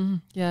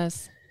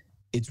 Yes.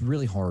 It's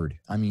really hard.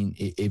 I mean,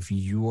 if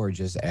you are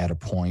just at a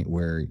point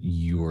where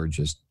you are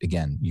just,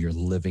 again, you're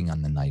living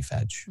on the knife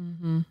edge.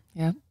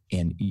 Yeah.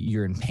 And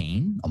you're in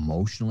pain,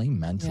 emotionally,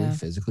 mentally,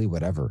 physically,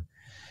 whatever.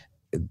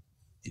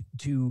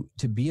 To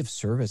be of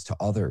service to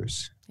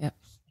others,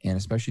 and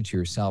especially to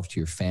yourself, to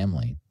your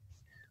family,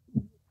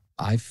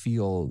 I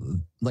feel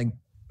like,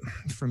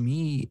 for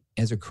me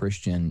as a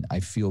Christian, I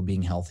feel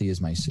being healthy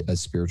is a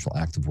spiritual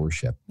act of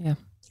worship. Yeah.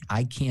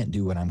 I can't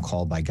do what I'm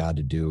called by God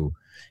to do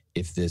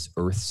if this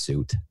earth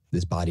suit,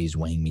 this body is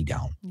weighing me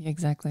down.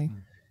 Exactly.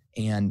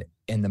 And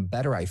the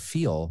better I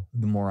feel,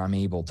 the more I'm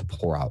able to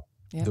pour out.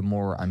 The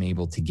more I'm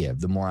able to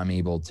give, the more I'm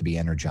able to be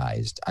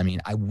energized. I mean,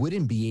 I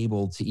wouldn't be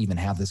able to even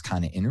have this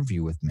kind of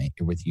interview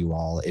with you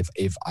all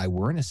if I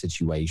were in a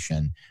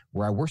situation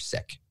where I were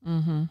sick,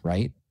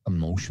 right?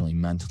 Emotionally,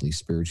 mentally,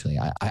 spiritually.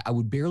 I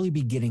would barely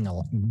be getting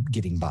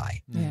by,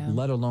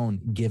 let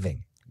alone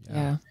giving.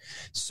 Yeah.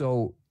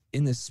 So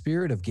in the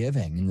spirit of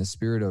giving, in the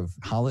spirit of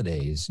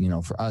holidays,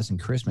 for us in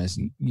Christmas,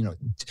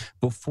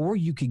 before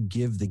you could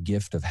give the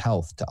gift of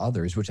health to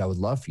others, which I would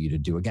love for you to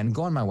do, again,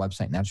 go on my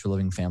website,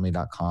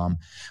 naturallivingfamily.com,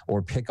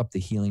 or pick up the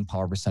Healing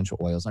Power of Essential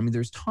Oils. I mean,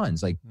 there's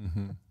tons.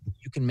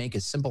 You can make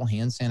a simple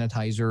hand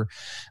sanitizer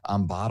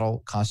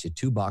bottle, cost you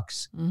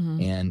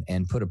 $2,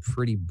 and put a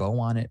pretty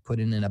bow on it, put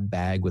it in a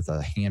bag with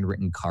a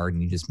handwritten card,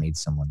 and you just made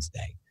someone's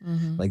day.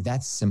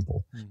 That's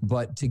simple.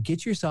 But to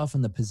get yourself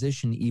in the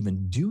position to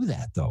even do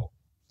that, though,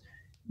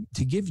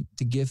 to give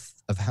the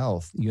gift of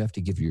health, you have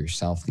to give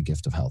yourself the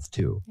gift of health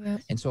too.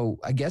 And so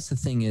I guess the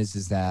thing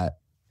is that,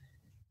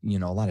 a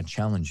lot of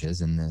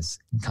challenges in this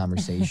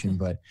conversation,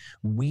 but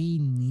we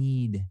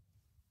need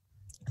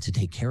to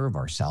take care of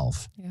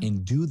ourselves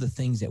and do the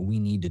things that we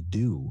need to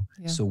do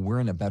so we're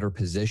in a better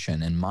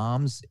position. And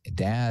moms,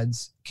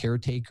 dads,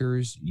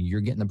 caretakers,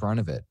 you're getting the brunt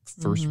of it.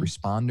 First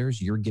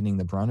responders, you're getting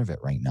the brunt of it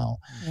right now.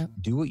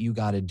 Do what you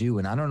got to do.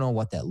 And I don't know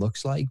what that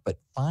looks like, but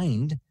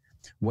find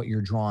what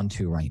you're drawn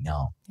to right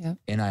now.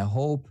 And I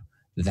hope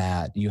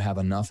that you have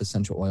enough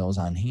essential oils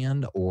on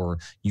hand, or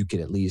you could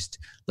at least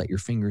let your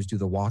fingers do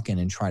the walk-in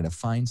and try to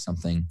find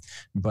something.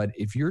 But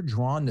if you're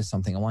drawn to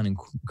something, I want to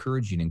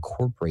encourage you to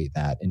incorporate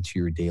that into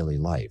your daily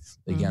life.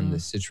 Again, the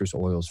citrus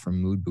oils for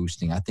mood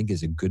boosting, I think,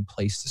 is a good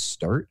place to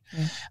start.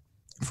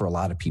 For a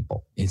lot of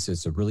people.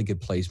 It's a really good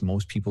place.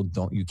 Most people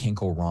you can't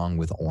go wrong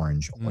with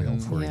orange oil,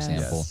 for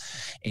example.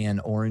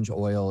 And orange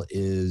oil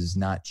is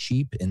not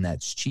cheap, and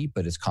that's cheap,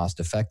 but it's cost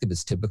effective.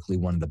 It's typically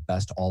one of the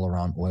best all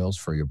around oils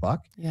for your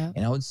buck.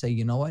 And I would say,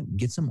 you know what,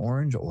 get some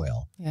orange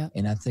oil.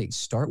 And I think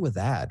start with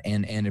that.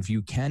 And if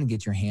you can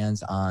get your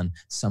hands on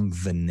some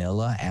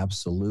vanilla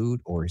absolute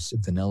or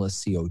vanilla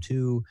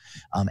CO2,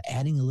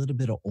 adding a little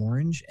bit of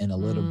orange and a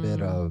little bit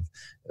of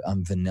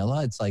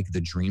vanilla. It's like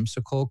the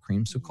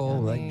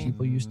creamsicle, like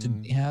people used to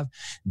have.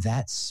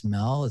 That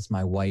smell is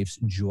my wife's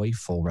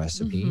joyful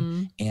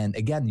recipe. And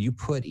again, you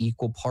put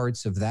equal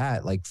parts of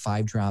that, like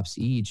 5 drops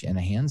each, in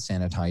a hand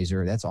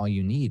sanitizer. That's all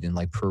you need, and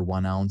like per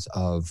 1 ounce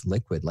of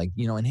liquid. Like,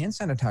 you know, and hand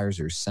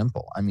sanitizer is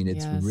simple. I mean,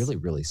 it's really,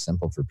 really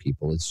simple for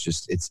people.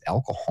 It's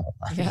alcohol.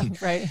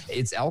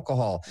 It's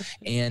alcohol.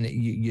 And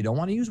you don't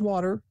want to use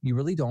water. You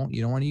really don't.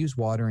 You don't want to use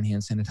water in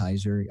hand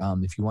sanitizer.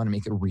 If you want to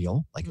make it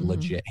real, like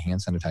legit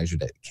hand sanitizer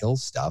that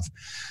kills stuff,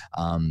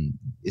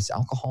 it's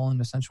alcohol and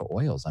essential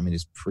oils. I mean,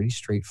 it's pretty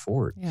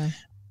straightforward.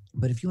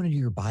 But if you want to do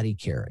your body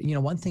care, you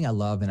know, one thing I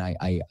love, and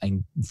I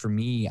for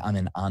me, I'm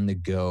an on the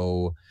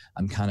go.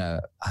 I'm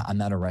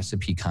not a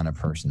recipe kind of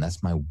person.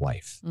 That's my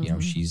wife. You know,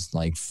 she's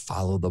like,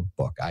 follow the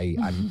book.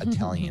 I'm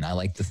Italian. I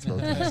like to throw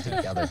things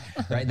together,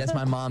 right? That's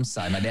my mom's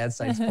side. My dad's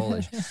side's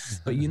Polish.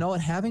 But you know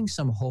what? Having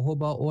some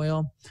jojoba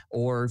oil,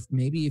 or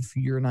maybe if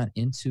you're not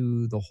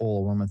into the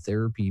whole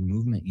aromatherapy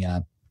movement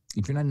yet,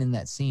 if you're not in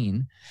that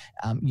scene,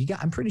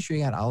 I'm pretty sure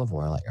you got olive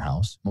oil at your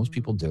house. Most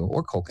people do,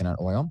 or coconut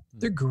oil.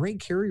 They're great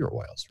carrier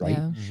oils, right?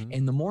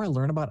 And the more I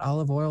learn about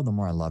olive oil, the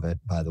more I love it,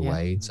 by the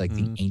way. It's like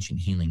the ancient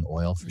healing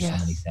oil for so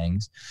many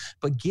things.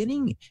 But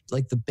getting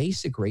like the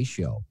basic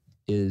ratio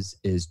is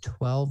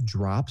 12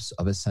 drops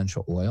of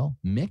essential oil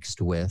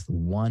mixed with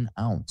 1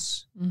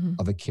 ounce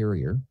of a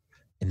carrier.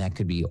 And that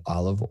could be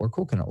olive or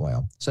coconut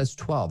oil. So that's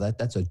 12.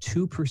 That's a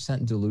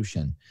 2%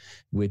 dilution,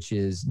 which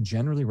is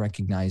generally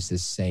recognized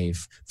as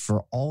safe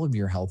for all of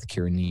your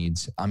healthcare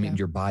needs. I mean,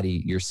 your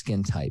body, your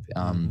skin type.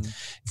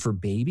 For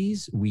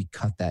babies, we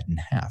cut that in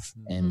half,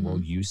 and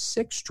we'll use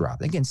 6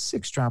 drops. Again,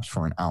 6 drops for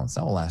 1 ounce.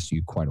 That will last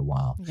you quite a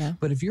while.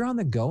 But if you're on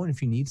the go, and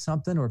if you need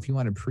something, or if you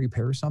want to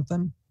prepare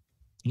something,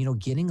 you know,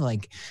 getting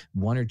like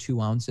 1 or 2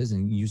 ounces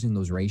and using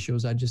those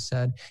ratios I just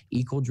said,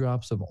 equal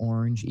drops of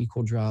orange,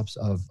 equal drops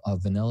of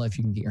vanilla if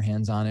you can get your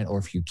hands on it, or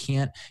if you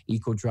can't,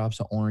 equal drops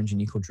of orange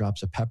and equal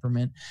drops of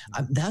peppermint.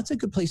 That's a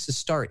good place to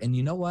start. And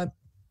you know what?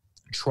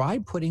 Try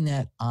putting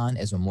that on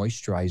as a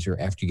moisturizer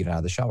after you get out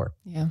of the shower.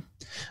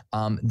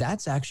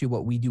 That's actually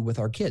what we do with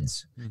our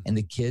kids. And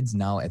the kids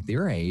now at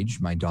their age,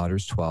 my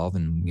daughter's 12,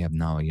 and we have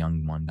now a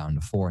young one down to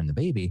 4 and the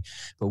baby,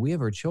 but we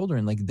have our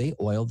children, like they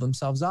oil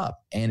themselves up,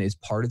 and it's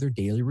part of their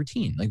daily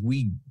routine. Like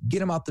we get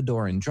them out the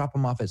door and drop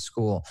them off at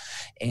school,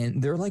 and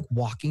they're like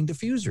walking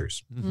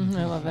diffusers.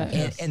 I love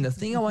it. And the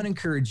thing I want to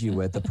encourage you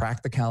with, the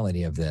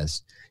practicality of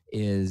this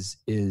is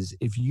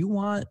if you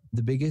want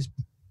the biggest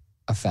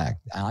effect,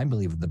 I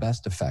believe the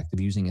best effect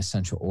of using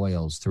essential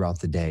oils throughout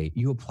the day,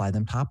 you apply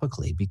them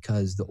topically,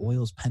 because the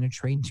oils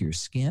penetrate into your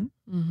skin,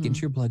 get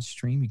into your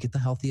bloodstream, you get the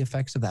healthy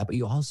effects of that, but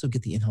you also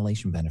get the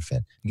inhalation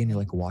benefit. Again, you're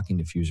like a walking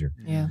diffuser.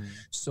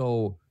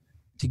 So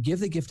to give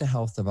the gift of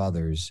health of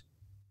others,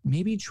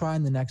 maybe try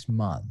in the next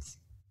month.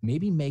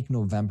 Maybe make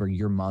November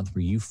your month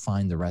where you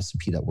find the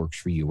recipe that works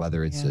for you,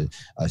 whether it's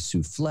a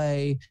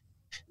souffle,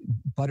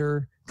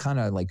 butter, kind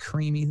of like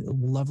creamy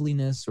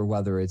loveliness, or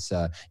whether it's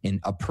a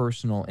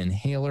personal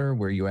inhaler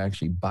where you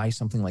actually buy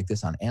something like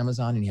this on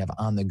Amazon and you have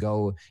on the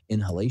go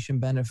inhalation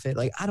benefit.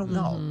 Like, I don't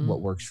know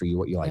what works for you,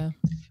 what you like.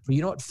 But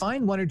you know what?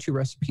 Find 1 or 2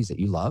 recipes that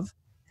you love,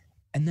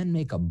 and then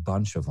make a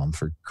bunch of them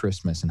for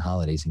Christmas and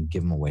holidays and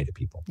give them away to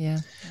people.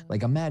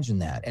 Like, imagine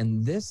that.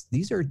 And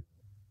these are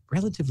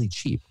relatively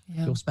cheap.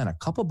 You'll spend a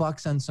couple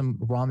bucks on some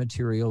raw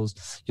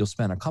materials. You'll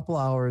spend a couple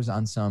hours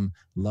on some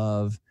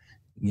love.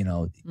 You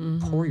know,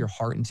 pour your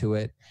heart into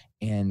it,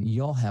 and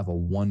you'll have a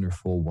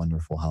wonderful,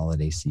 wonderful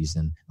holiday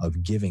season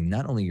of giving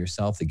not only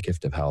yourself the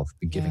gift of health,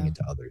 but giving it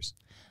to others.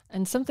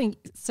 And something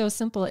so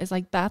simple is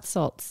like bath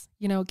salts.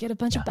 You know, get a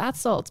bunch of bath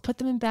salts, put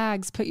them in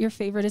bags, put your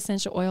favorite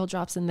essential oil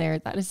drops in there.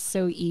 That is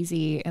so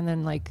easy. And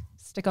then like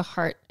stick a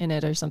heart in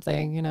it or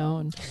something,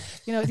 and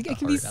it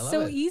can be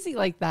so easy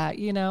like that,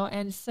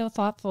 and it's so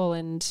thoughtful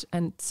and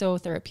so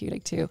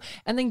therapeutic too.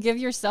 And then give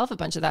yourself a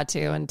bunch of that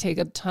too, and take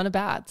a ton of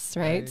baths,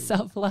 right?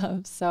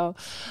 Self-love. So,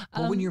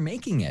 well, when you're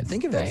making it,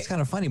 think of it. It's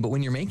kind of funny, but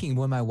when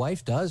my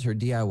wife does her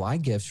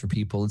DIY gifts for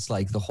people, it's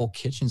like the whole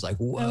kitchen's like,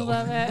 whoa. I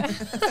love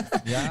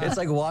it. Yeah. It's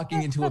like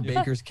walking into a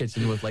baker's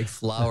kitchen with like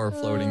flour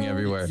floating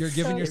everywhere. You're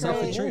giving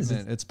yourself a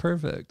treatment. It's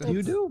perfect.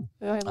 You do.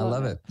 I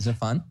love it. Is it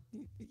fun?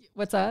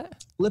 What's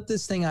that? Flip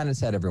this thing on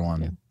its head,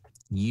 everyone. Yeah.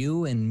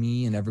 You and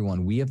me and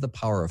everyone, we have the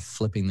power of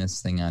flipping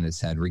this thing on its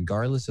head,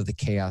 regardless of the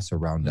chaos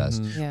around us.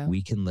 Yeah.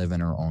 We can live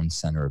in our own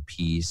center of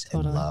peace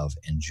and love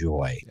and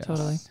joy. Yes.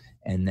 Totally.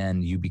 And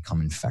then you become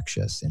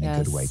infectious in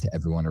a good way to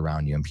everyone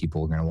around you. And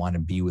people are going to want to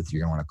be with you.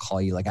 You're going to want to call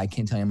you. Like, I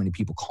can't tell you how many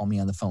people call me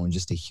on the phone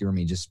just to hear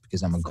me, just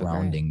because I'm a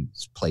grounding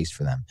place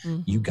for them.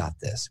 Mm-hmm. You got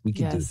this. We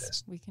can do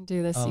this. We can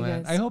do this, you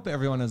guys. I hope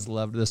everyone has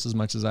loved this as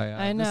much as I have.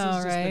 I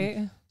know,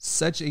 right?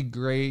 Such a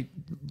great,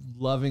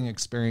 loving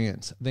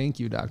experience. Thank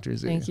you, Dr.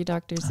 Z. Thank you,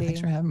 Dr. Z. Thanks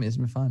for having me. It's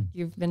been fun.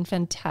 You've been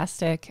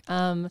fantastic.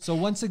 So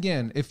once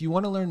again, if you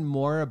want to learn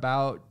more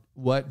about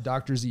what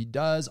Dr. Z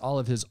does, all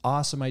of his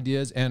awesome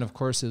ideas, and of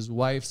course his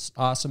wife's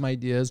awesome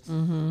ideas,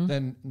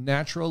 then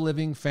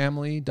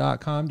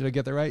naturallivingfamily.com. Did I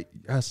get that right?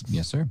 Yes.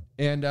 Yes, sir.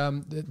 And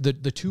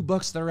the 2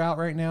 books that are out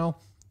right now,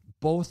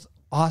 both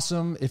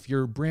awesome. If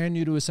you're brand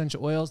new to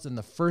essential oils, then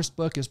the first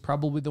book is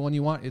probably the one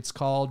you want. It's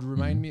called,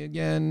 remind me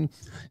again,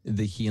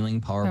 The Healing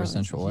Power of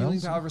Essential Oils.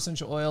 Healing Power of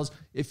Essential Oils.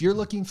 If you're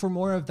looking for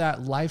more of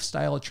that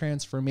lifestyle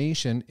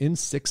transformation in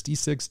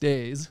 66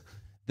 days,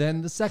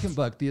 then the second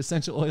book, The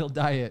Essential Oil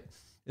Diet,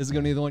 is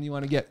going to be the one you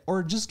want to get,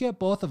 or just get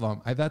both of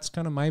them. That's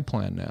kind of my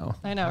plan now.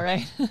 I know,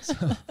 right?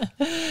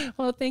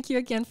 Well, thank you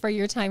again for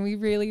your time. We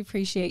really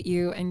appreciate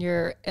you and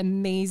your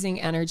amazing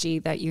energy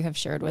that you have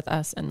shared with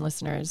us and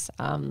listeners.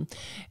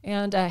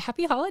 And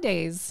happy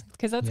holidays,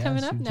 because that's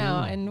coming up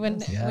now. And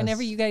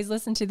whenever you guys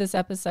listen to this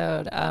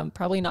episode,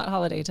 probably not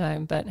holiday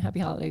time, but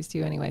happy holidays to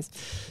you anyways.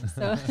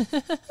 So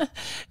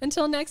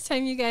until next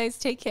time, you guys,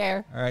 take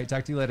care. All right.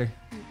 Talk to you later.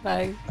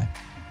 Bye. Bye.